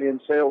marketing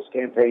and sales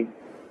campaign,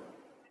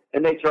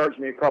 and they charge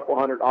me a couple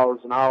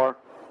 $100 an hour,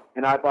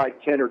 and I buy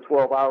 10 or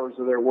 12 hours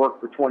of their work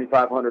for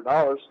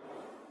 $2,500,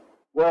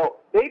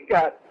 well, they've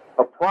got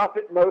a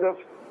profit motive.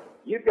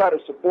 You've got to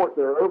support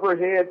their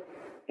overhead,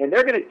 and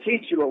they're going to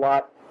teach you a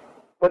lot,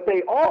 but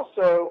they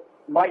also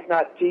might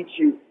not teach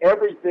you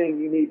everything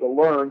you need to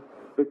learn,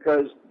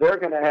 because they're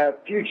going to have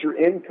future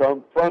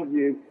income from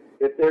you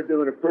if they're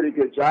doing a pretty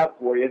good job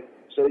for you,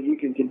 so you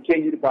can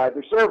continue to buy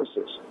their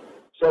services.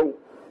 So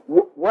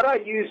what I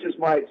use as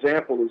my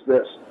example is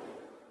this.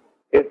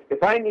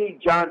 If I need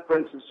John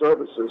Prince's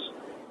services,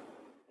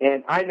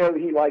 and I know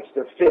he likes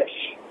to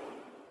fish,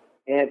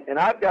 and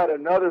I've got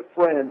another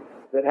friend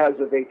that has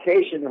a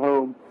vacation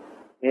home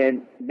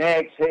in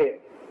Nags Head,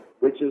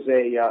 which is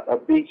a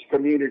beach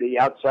community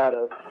outside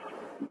of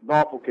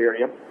Norfolk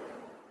area,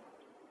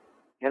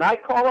 and I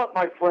call up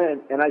my friend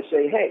and I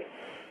say, hey,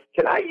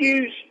 can I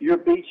use your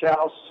beach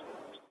house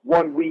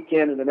one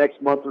weekend in the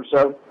next month or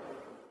so?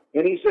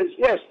 And he says,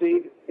 yes,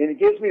 Steve, and he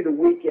gives me the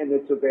weekend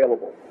that's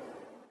available.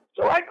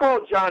 So I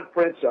call John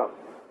Prince up,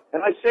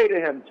 and I say to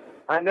him,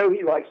 I know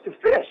he likes to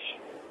fish.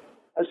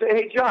 I say,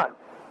 hey, John,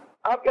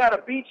 I've got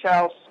a beach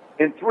house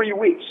in 3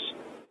 weeks.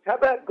 How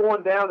about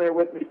going down there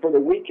with me for the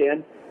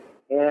weekend,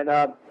 and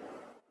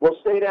we'll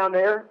stay down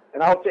there,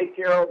 and I'll take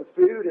care of the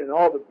food and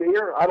all the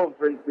beer. I don't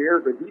drink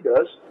beer, but he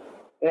does.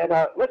 And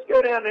let's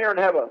go down there and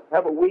have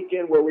a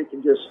weekend where we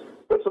can just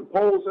put some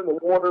poles in the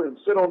water and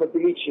sit on the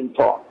beach and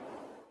talk.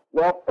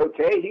 Well,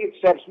 okay, he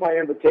accepts my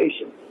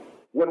invitation.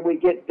 When we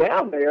get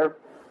down there,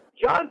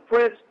 John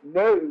Prince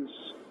knows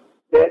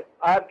that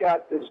I've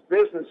got this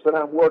business that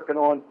I'm working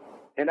on,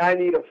 and I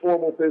need a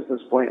formal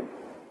business plan.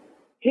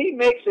 He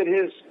makes it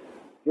his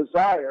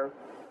desire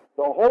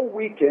the whole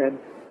weekend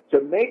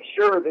to make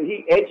sure that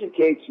he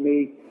educates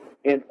me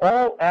in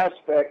all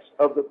aspects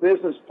of the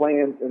business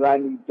plan that I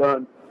need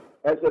done,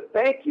 as a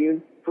thank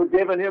you for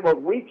giving him a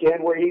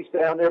weekend where he's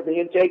down there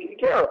being taken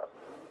care of.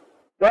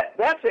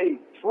 That's a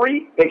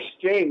free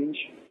exchange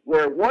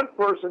where one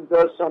person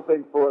does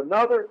something for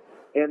another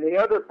and the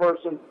other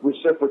person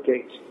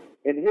reciprocates.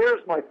 And here's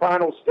my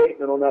final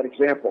statement on that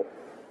example.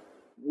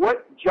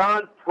 What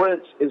John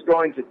Prince is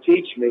going to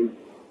teach me,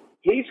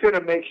 he's going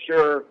to make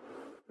sure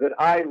that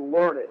I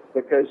learn it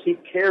because he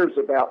cares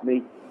about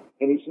me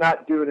and he's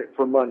not doing it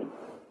for money.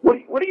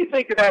 What do you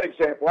think of that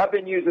example? I've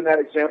been using that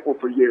example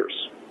for years.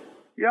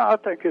 Yeah, I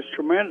think it's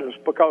tremendous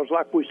because,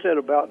 like we said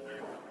about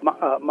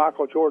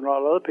Michael Jordan and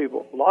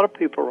a lot of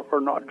people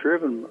are not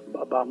driven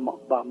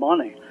by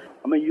money.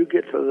 I mean, you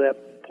get to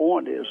that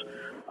point is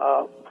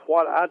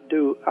what I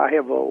do, I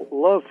have a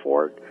love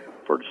for it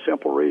for the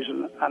simple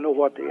reason I know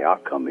what the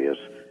outcome is,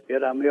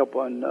 and I'm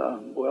helping,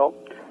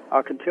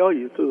 I can tell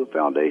you through the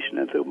foundation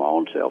and through my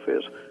own self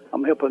is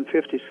I'm helping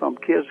 50-some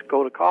kids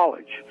go to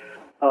college,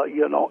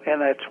 and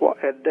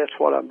that's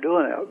what I'm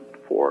doing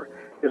it for,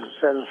 is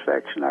the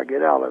satisfaction I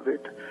get out of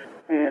it.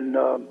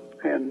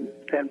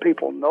 And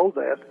people know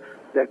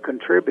that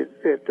contribute.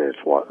 That's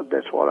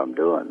what I'm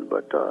doing.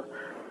 But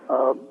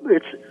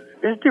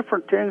it's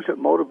different things that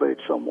motivate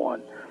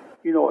someone.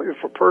 If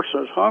a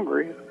person is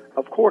hungry,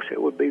 of course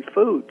it would be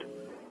food.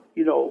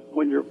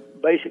 When your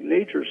basic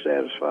needs are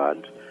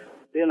satisfied,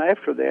 then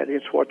after that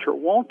it's what your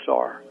wants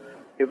are.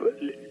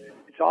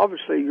 It's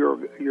obviously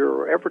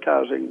your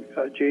advertising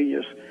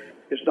genius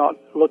is not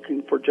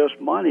looking for just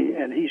money,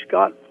 and he's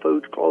got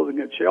food, clothing,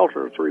 and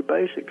shelter, 3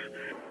 basics.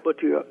 But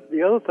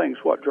the other things,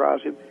 what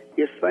drives him,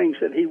 is things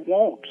that he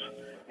wants.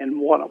 And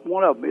one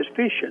of them is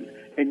fishing,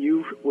 and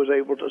you was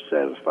able to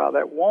satisfy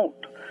that want.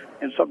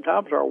 And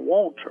sometimes our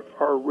wants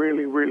are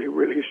really, really,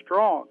 really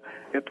strong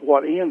at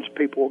what ends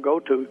people will go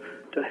to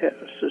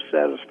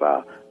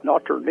satisfy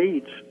not their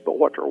needs, but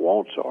what their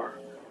wants are.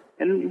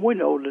 And we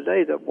know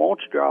today that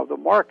wants drive the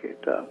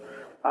market.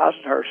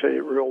 Eisenhower said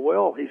it real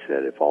well. He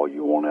said, if all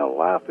you want out of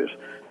life is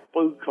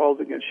food,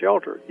 clothing, and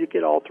shelter, you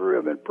get all 3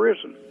 of them in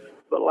prison.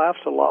 But life's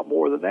a lot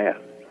more than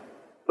that.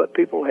 But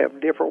people have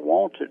different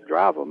wants that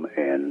drive them,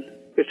 and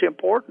it's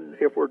important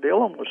if we're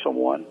dealing with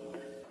someone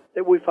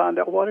that we find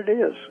out what it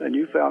is. And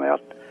you found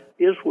out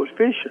his was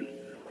fishing,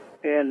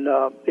 and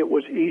it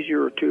was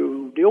easier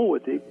to deal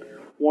with him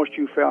once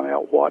you found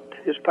out what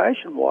his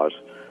passion was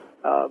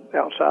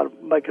outside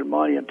of making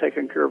money and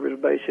taking care of his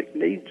basic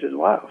needs in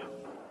life.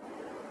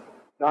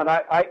 Don,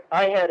 I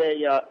had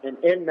an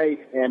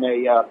inmate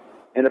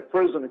in a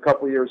prison a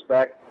couple of years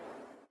back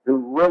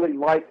who really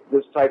liked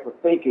this type of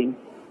thinking,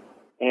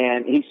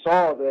 and he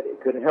saw that it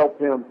could help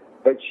him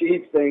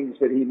achieve things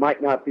that he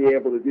might not be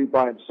able to do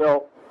by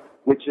himself,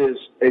 which is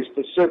a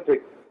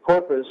specific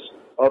purpose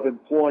of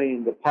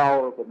employing the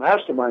power of a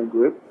mastermind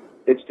group.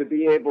 It's to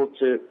be able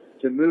to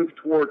move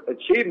toward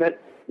achievement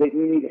that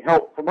you need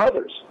help from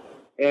others.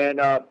 And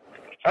I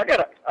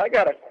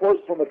got a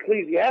quote from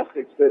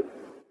Ecclesiastes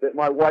that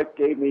my wife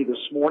gave me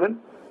this morning,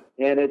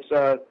 and it's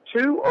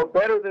two are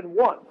better than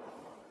one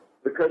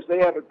because they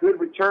have a good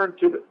return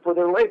for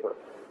their labor.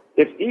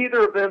 If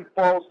either of them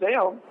falls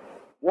down,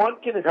 one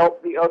can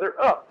help the other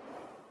up.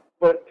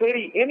 But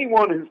pity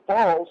anyone who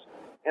falls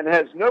and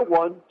has no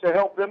one to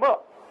help them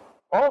up.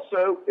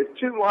 Also, if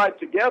two lie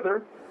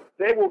together,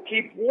 they will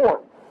keep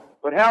warm.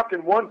 But how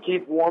can one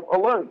keep warm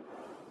alone?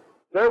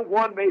 Though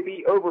one may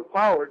be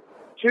overpowered,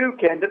 two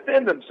can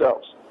defend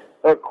themselves.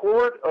 A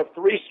cord of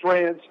 3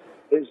 strands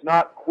is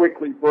not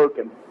quickly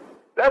broken.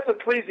 That's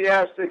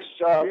Ecclesiastes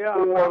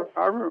 4.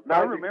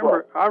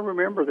 I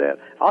remember that.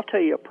 I'll tell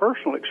you a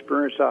personal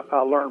experience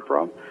I learned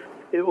from.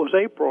 It was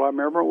April, I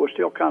remember. It was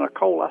still kind of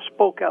cold. I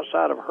spoke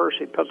outside of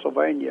Hershey,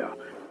 Pennsylvania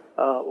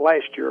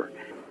last year.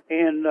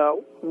 And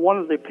one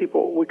of the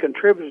people we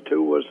contributed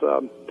to was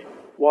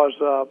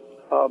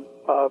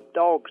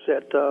dogs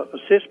that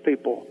assist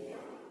people.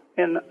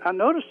 And I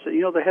noticed that,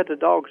 they had the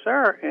dogs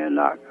there, and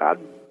I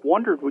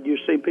wondered, would you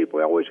see people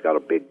who always got a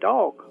big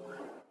dog?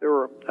 They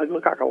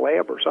looked like a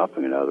lab or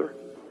something or another.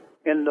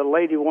 And the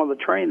lady, one of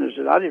the trainers,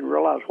 said, I didn't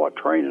realize what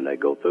training they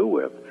go through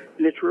with.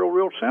 And it's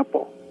real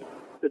simple.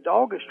 The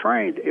dog is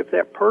trained, if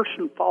that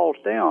person falls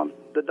down,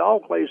 the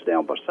dog lays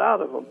down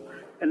beside of them,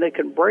 and they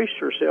can brace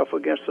themselves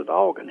against the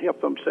dog and help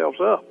themselves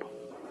up.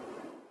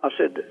 I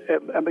said,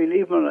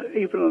 even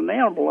an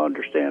animal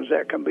understands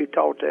that, can be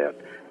taught that.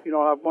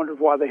 I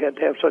wondered why they had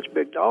to have such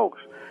big dogs.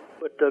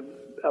 But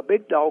a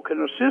big dog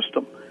can assist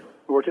them,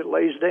 where it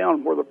lays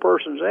down where the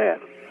person's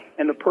at,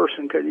 and the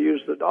person can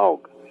use the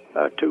dog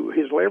to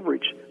his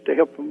leverage to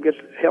help them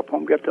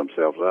get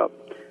themselves up.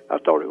 I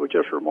thought it was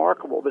just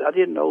remarkable, but I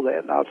didn't know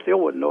that, and I still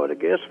wouldn't know it, I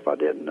guess, if I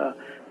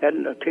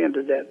hadn't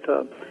attended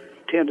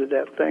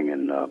that thing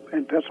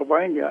in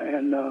Pennsylvania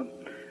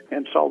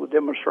and saw the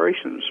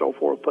demonstration and so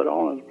forth put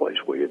on in the place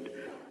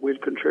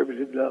we'd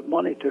contributed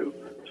money to.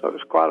 So it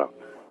was quite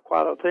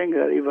a thing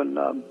that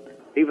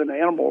even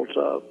animals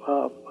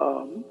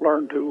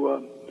learn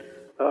to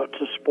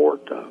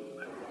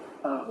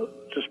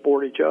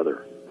support each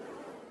other.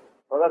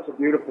 Well, that's a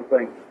beautiful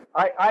thing.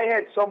 I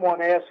had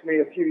someone ask me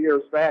a few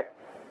years back,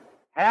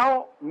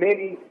 how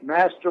many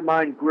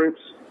mastermind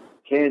groups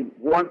can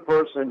one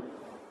person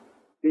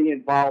be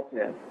involved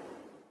in?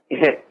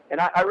 And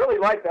I really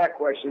like that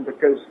question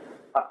because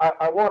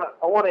I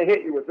want to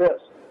hit you with this.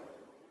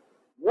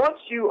 Once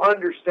you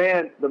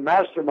understand the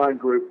mastermind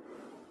group,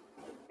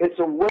 it's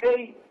a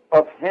way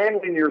of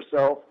handling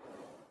yourself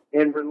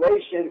in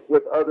relation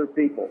with other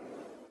people.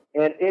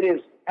 And it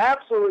is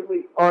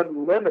absolutely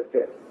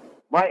unlimited.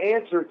 My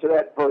answer to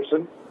that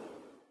person,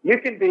 you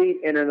can be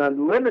in an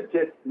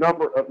unlimited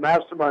number of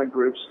mastermind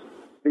groups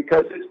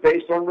because it's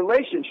based on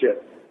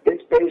relationship.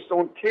 It's based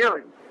on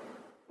caring.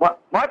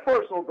 My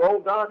personal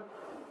goal, Don,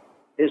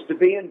 is to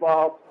be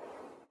involved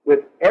with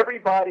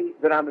everybody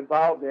that I'm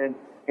involved in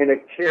a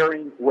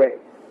caring way.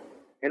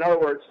 In other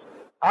words,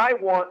 I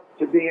want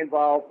to be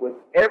involved with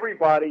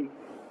everybody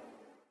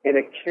in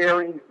a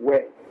caring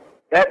way.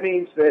 That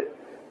means that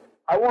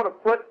I want to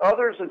put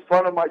others in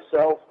front of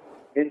myself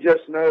and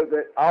just know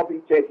that I'll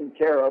be taken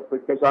care of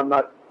because I'm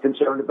not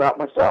concerned about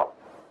myself.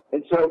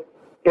 And so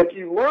if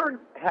you learn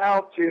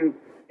how to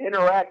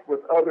interact with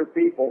other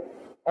people,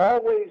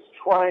 always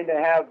trying to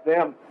have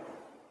them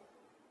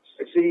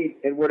succeed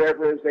in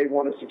whatever it is they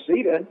want to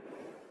succeed in,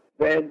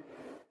 then,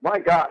 my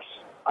gosh,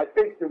 I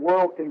think the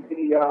world can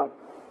be a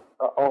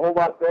whole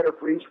lot better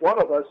for each one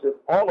of us if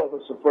all of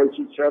us approach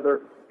each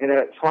other in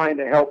trying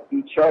to help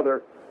each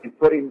other and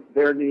putting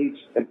their needs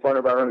in front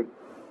of our own.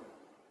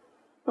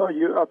 Oh,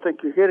 I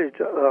think you hit it.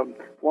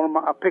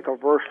 I pick a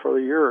verse for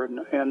the year, and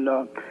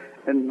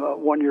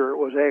 1 year it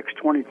was Acts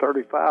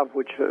 20:35,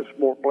 which is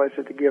more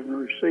blessed to give and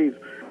receive,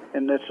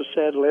 and that's a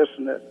sad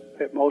lesson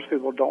that most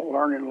people don't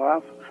learn in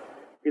life.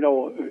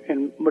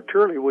 And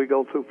maturely we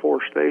go through 4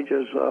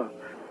 stages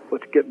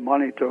with get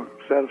money to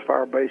satisfy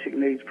our basic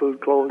needs,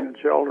 food, clothing, and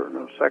shelter, and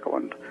the second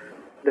one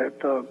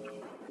that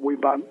we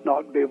might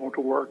not be able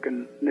to work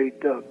and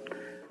need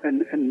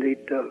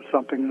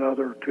something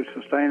other to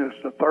sustain us.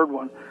 The third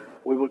one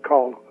we would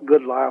call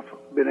good life,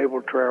 being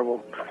able to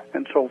travel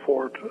and so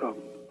forth,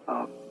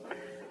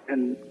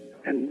 and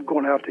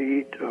going out to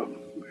eat,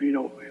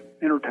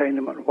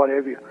 entertainment, what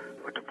have you.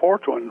 But the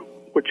fourth one,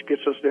 which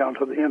gets us down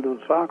to the end of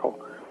the cycle,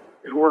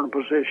 is we're in a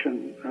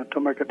position to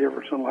make a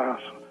difference in the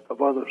lives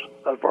of others,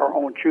 of our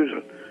own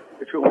choosing.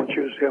 If you want to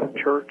choose to help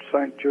church,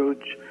 St.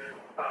 Jude's,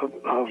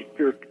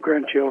 your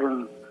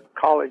grandchildren,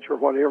 college, or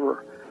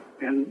whatever,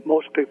 and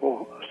most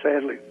people,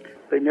 sadly,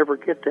 they never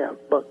get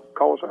that, but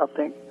because I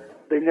think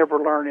they never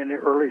learn in the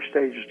early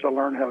stages to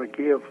learn how to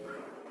give,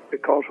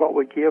 because what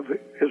we give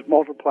is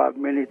multiplied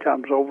many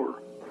times over.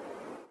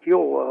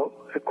 He'll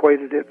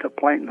equated it to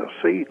planting a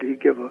seed. He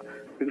give an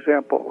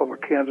example of a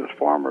Kansas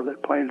farmer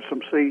that planted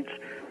some seeds,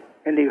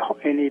 and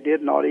he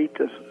did not eat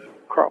the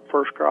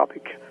first crop. He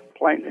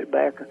planted it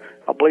back.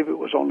 I believe it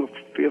was on the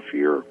 5th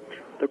year.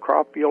 The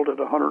crop yielded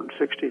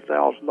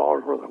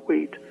 $160,000 worth of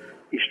wheat.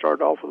 He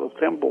started off with a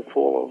thimble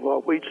full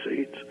of wheat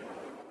seeds,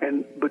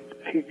 but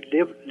he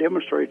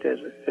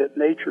demonstrated that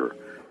nature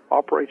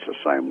operates the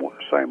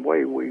same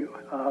way. We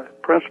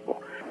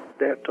principle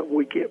that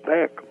we get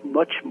back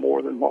much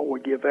more than what we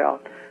give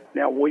out.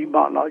 Now, we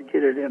might not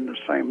get it in the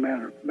same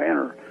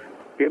manner.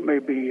 It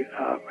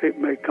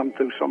may come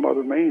through some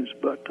other means,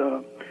 but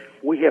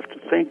we have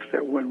to think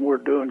that when we're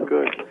doing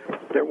good,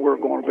 that we're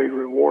going to be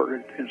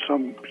rewarded in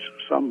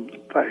some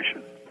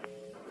fashion.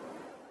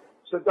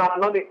 So,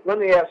 Don, let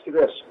me ask you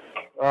this.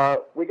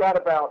 We got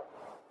about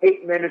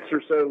 8 minutes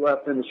or so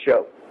left in the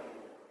show.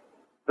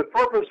 The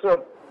purpose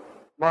of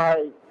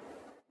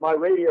my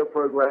radio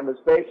program is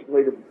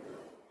basically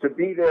to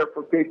be there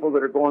for people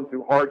that are going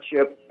through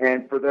hardship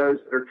and for those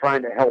that are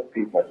trying to help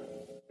people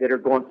that are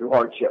going through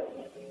hardship.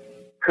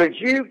 Could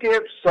you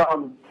give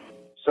some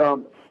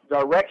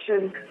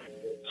direction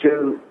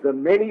to the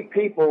many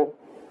people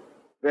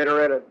that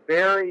are at a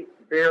very,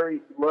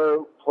 very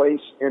low place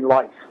in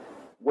life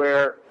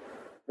where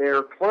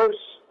they're close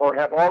or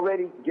have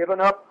already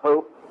given up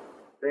hope?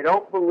 They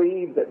don't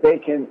believe that they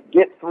can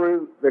get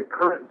through the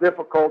current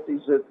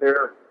difficulties that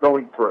they're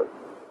going through.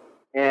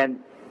 And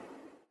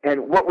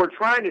what we're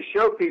trying to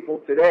show people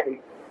today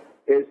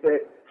is that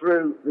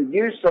through the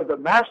use of the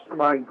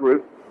mastermind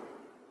group,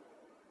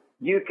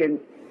 you can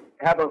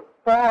have a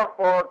far,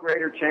 far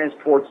greater chance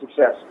towards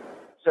success.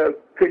 So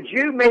could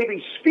you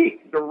maybe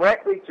speak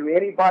directly to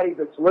anybody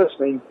that's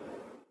listening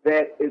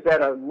that is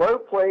at a low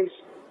place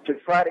to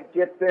try to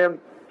get them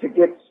to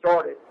get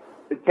started,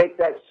 to take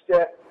that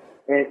step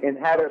and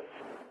how to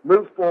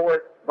move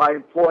forward by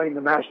employing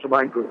the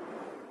mastermind group?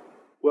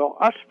 Well,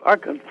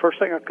 first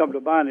thing that come to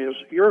mind is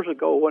years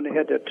ago when they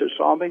had that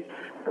tsunami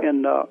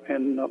in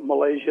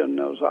Malaysia and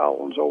those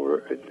islands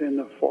over in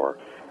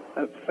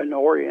the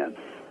Orient,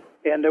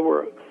 and there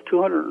were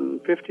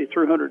 250,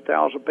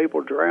 300,000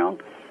 people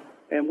drowned,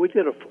 and we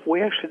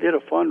actually did a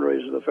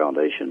fundraiser. The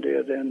foundation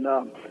did, and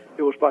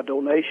it was by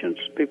donations.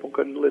 People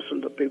could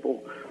listen to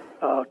people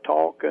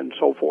talk and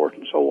so forth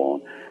and so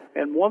on.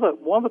 And one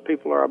of the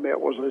people I met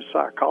was a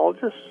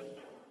psychologist.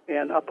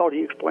 And I thought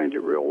he explained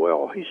it real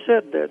well. He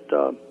said that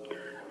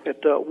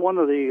one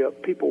of the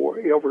people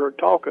over there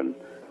talking,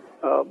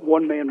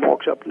 one man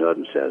walks up to another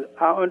and says,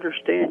 "I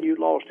understand you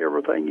lost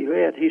everything you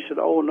had." He said,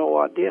 "Oh, no,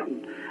 I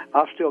didn't.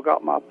 I still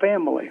got my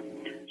family."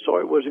 So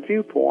it was a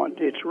viewpoint.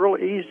 It's real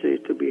easy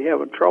to be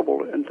having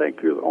trouble and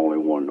think you're the only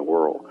one in the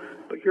world.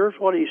 But here's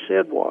what he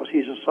said was,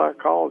 he's a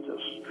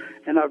psychologist,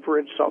 and I've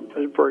read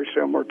something very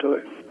similar to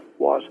it,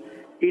 was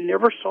he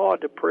never saw a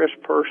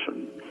depressed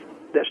person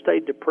that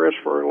stayed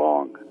depressed very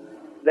long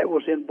that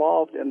was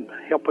involved in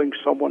helping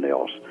someone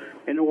else.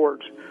 In other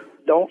words,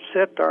 don't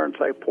sit there and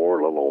say,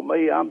 poor little old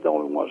me, I'm the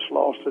only one that's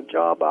lost a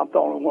job, I'm the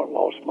only one that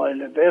lost money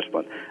in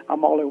investment,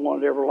 I'm the only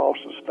one that ever lost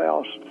a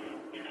spouse.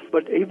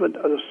 But even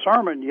the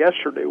sermon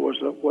yesterday was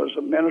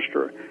a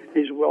minister.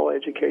 He's a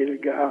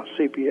well-educated guy,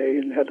 CPA,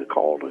 and had the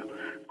call to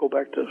go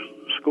back to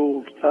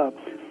school,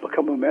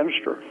 become a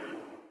minister.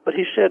 But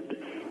he said,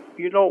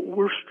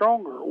 we're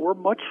stronger. We're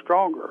much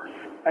stronger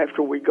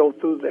after we go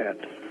through that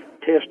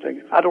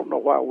testing. I don't know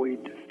why we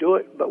do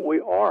it, but we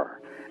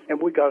are.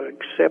 And we got to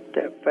accept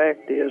that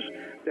fact is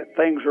that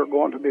things are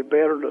going to be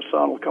better. The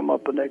sun will come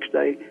up the next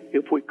day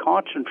if we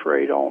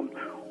concentrate on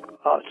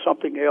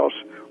something else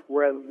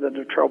rather than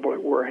the trouble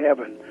that we're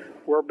having.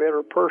 We're a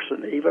better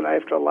person, even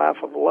after the life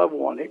of a loved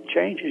one. It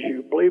changes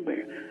you. Believe me,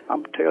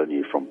 I'm telling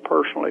you from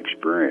personal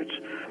experience.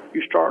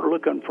 You start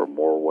looking for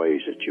more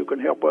ways that you can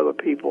help other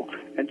people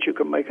and you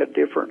can make a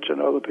difference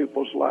in other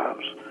people's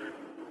lives.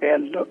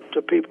 And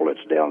to people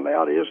that's down and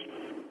out is,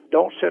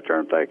 don't sit there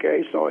and think,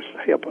 hey, it's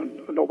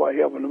helping, nobody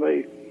helping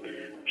me.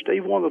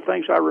 Steve, one of the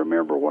things I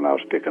remember when I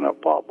was picking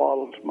up pop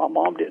bottles, my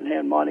mom didn't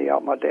hand money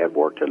out. My dad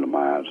worked in the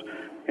mines,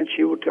 and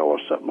she would tell us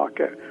something like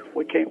that.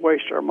 We can't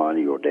waste our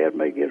money. Your dad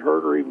may get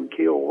hurt or even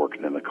killed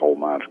working in the coal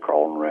mines,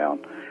 crawling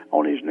around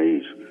on his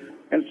knees.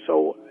 And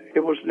so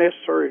it was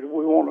necessary.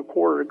 We wanted a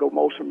quarter to go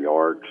mow some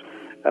yards.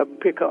 I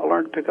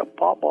learned to pick up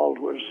pop bottles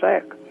with a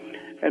sack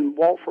and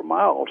walk for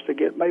miles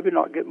to maybe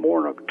not get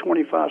more than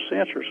 25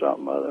 cents or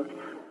something other.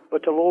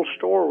 But the little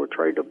store would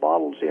trade the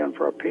bottles in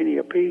for a penny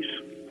apiece.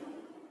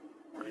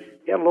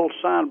 He had a little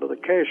sign by the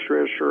cash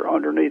register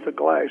underneath the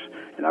glass,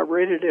 and I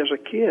read it as a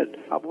kid.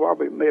 I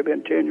probably may have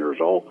been 10 years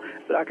old,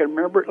 but I can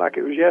remember it like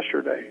it was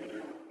yesterday.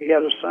 He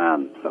had a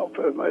sign,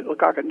 it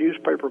looked like a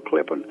newspaper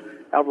clipping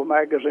out of a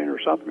magazine or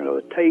something,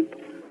 the tape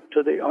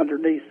to the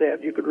underneath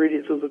that. You could read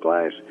it through the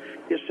glass.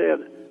 It said,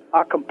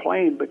 I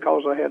complained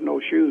because I had no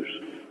shoes,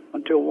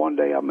 until one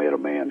day I met a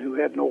man who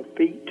had no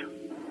feet.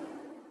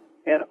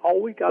 And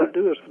all we got to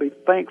do is be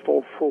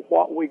thankful for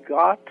what we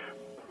got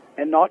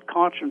and not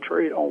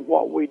concentrate on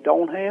what we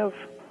don't have,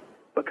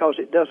 because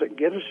it doesn't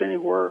get us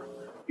anywhere.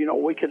 You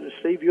know,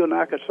 Steve, you and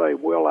I could say,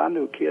 well, I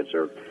knew kids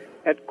that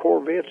had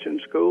Corvettes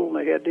in school, and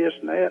they had this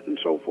and that and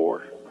so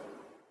forth.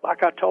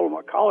 Like I told them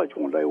at college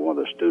one day, one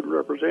of the student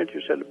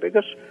representatives said the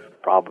biggest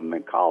problem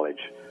in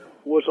college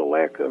was a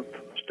lack of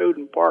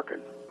student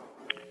parking.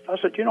 I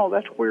said, you know,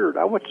 that's weird.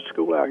 I went to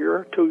school out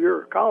here,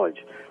 2-year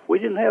college. We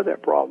didn't have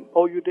that problem.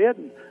 Oh, you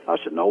didn't? I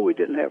said, no, we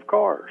didn't have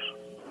cars.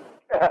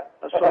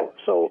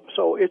 So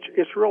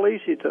it's real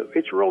easy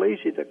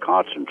to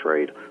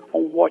concentrate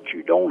on what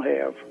you don't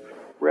have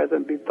rather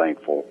than be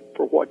thankful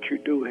for what you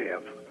do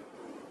have.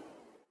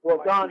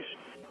 Well, Don,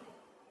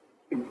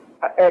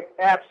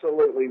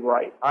 absolutely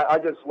right. I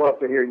just love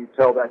to hear you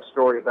tell that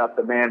story about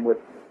the man with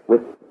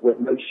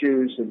no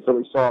shoes until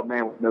he saw a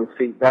man with no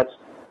feet. That's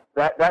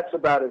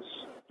about as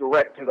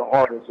direct to the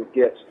heart as it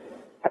gets.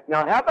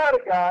 Now, how about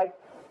a guy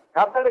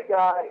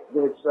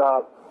that's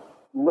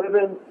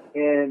living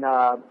in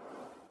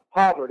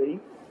poverty,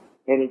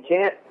 and he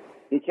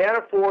can't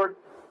afford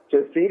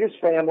to feed his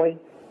family,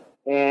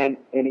 and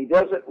he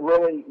doesn't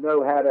really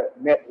know how to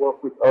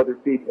network with other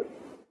people?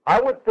 I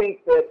would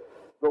think that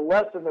the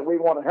lesson that we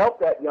want to help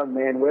that young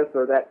man with,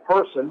 or that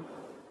person,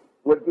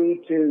 would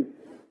be to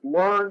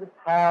learn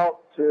how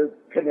to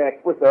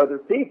connect with other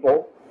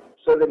people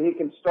so that he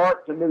can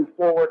start to move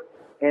forward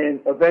and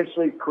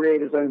eventually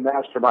create his own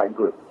mastermind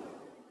group.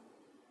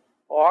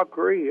 Oh, I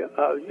agree. I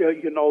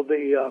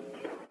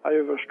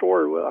have a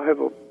story. I have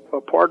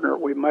a partner.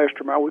 We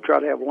mastermind. We try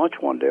to have lunch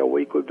one day a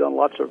week. We've done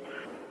lots of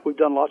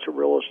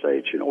real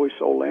estate. You know, we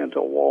sold land to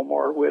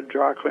Walmart. We had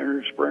dry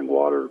cleaners, spring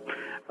water,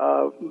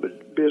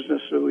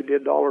 business. We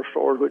did dollar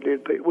stores. We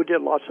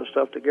did lots of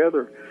stuff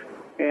together.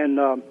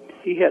 And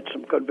he had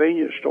some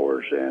convenience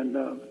stores. And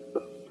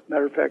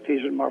matter of fact,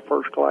 he's in my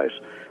first class,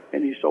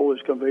 and he sold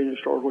his convenience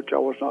store, which I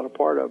was not a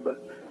part of, but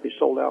he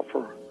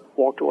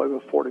walked away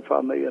with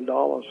 $45 million.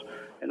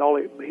 And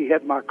he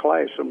had my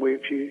class, and we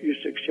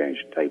used to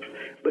exchange tapes.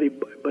 But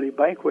he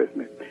banked with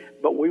me.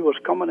 But we was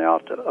coming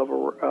out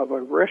of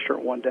a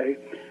restaurant one day,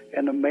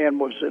 and the man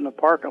was in the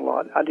parking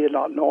lot. I did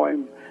not know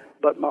him,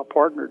 but my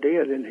partner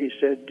did. And he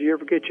said, "Do you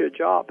ever get you a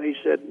job?" He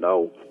said,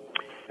 "No."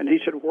 And he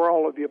said, "Where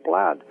all of you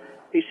applied?"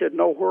 He said,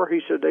 "Nowhere."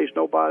 He said, "There's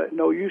nobody,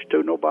 no use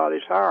to,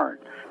 nobody's hiring."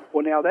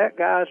 Well, now that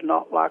guy's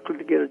not likely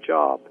to get a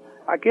job.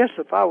 I guess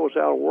if I was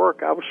out of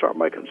work, I would start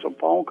making some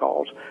phone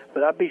calls,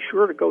 but I'd be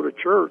sure to go to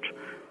church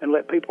and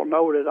let people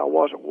know that I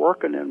wasn't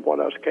working and what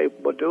I was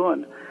capable of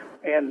doing.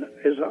 And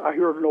as I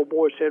heard an old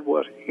boy said,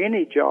 was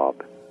any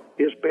job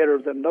is better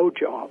than no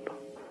job.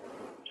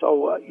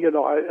 So, a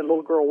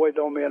little girl waited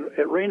on me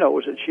at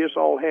Reno's, and she was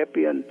all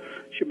happy, and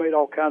she made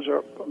all kinds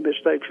of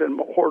mistakes and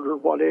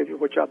ordered whatever,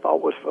 which I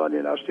thought was funny,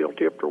 and I still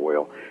tipped her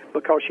well,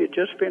 because she had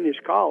just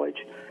finished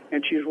college,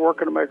 and she was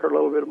working to make her a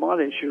little bit of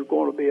money, and she was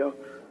going to be a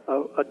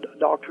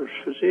doctor's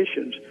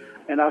physician.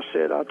 And I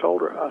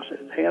told her,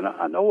 "Hannah,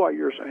 I know why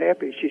you're so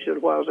happy." She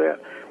said, "Why is that?"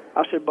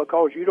 I said,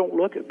 "Because you don't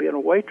look at being a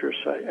waitress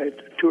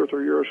at 2 or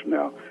 3 years from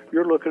now.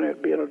 You're looking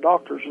at being a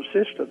doctor's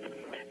assistant."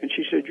 And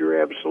she said, "You're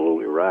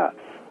absolutely right."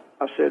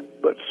 I said,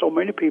 "But so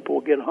many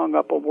people get hung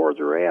up on where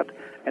they're at,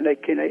 and they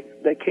can't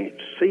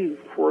see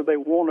where they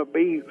want to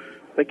be.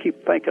 They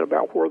keep thinking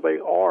about where they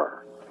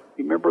are."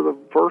 You remember the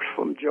verse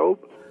from Job?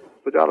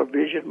 "Without a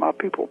vision, my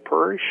people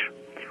perish."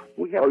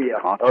 We have to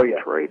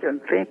concentrate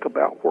and think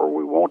about where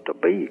we want to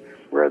be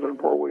rather than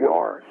where we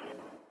are.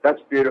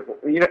 That's beautiful.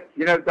 You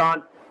know,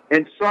 Don,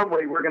 in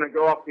summary, we're going to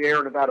go off the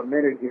air in about a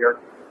minute here.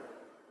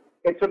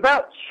 It's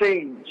about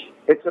change.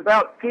 It's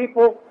about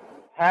people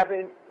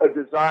having a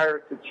desire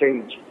to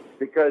change,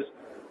 because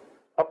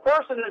a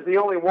person is the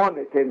only one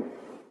that can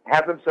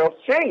have themselves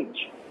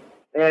change.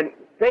 And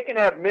they can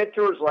have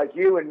mentors like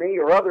you and me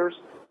or others,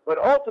 but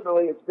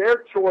ultimately it's their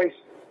choice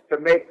to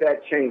make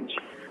that change.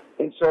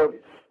 And so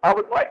I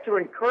would like to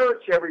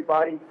encourage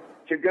everybody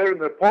to go to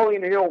the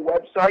Napoleon Hill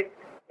website,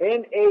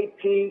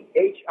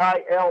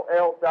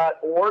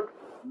 NAPHILL.org,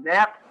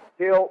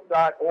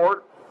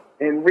 naphill.org,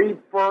 and read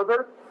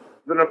further.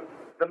 The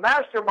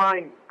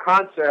mastermind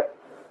concept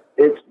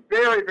is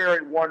very,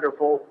 very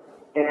wonderful,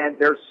 and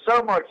there's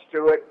so much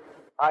to it.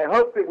 I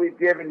hope that we've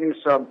given you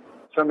some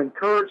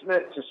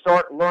encouragement to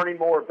start learning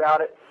more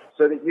about it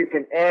so that you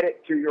can add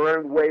it to your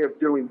own way of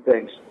doing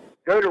things.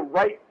 Go to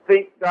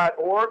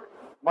rightthink.org,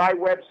 my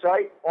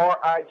website,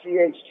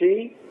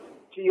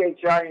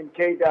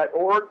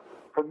 RIGHTTHINK.org,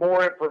 for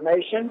more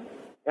information.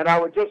 And I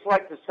would just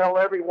like to tell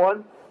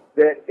everyone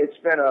that it's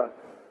been a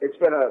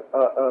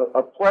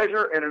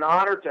pleasure and an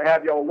honor to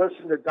have y'all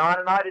listen to Don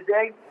and I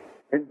today.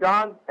 And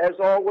Don, as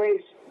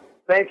always,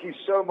 thank you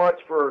so much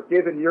for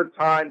giving your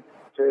time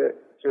to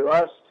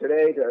us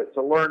today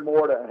to learn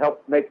more, to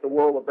help make the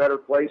world a better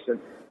place. And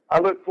I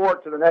look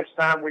forward to the next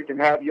time we can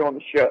have you on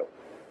the show.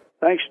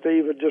 Thanks,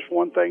 Steve. And just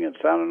one thing in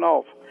signing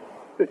off.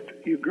 If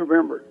you can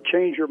remember,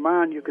 change your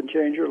mind, you can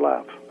change your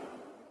life.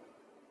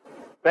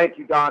 Thank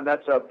you, Don.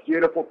 That's a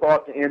beautiful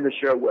thought to end the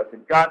show with.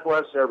 And God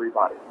bless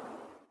everybody.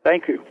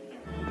 Thank you.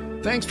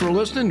 Thanks for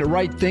listening to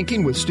Right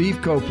Thinking with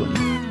Steve Copeland.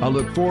 I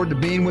look forward to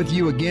being with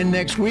you again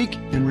next week.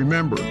 And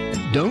remember,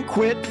 don't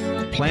quit,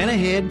 plan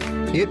ahead,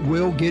 it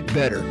will get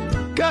better.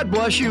 God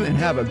bless you and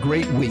have a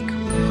great week.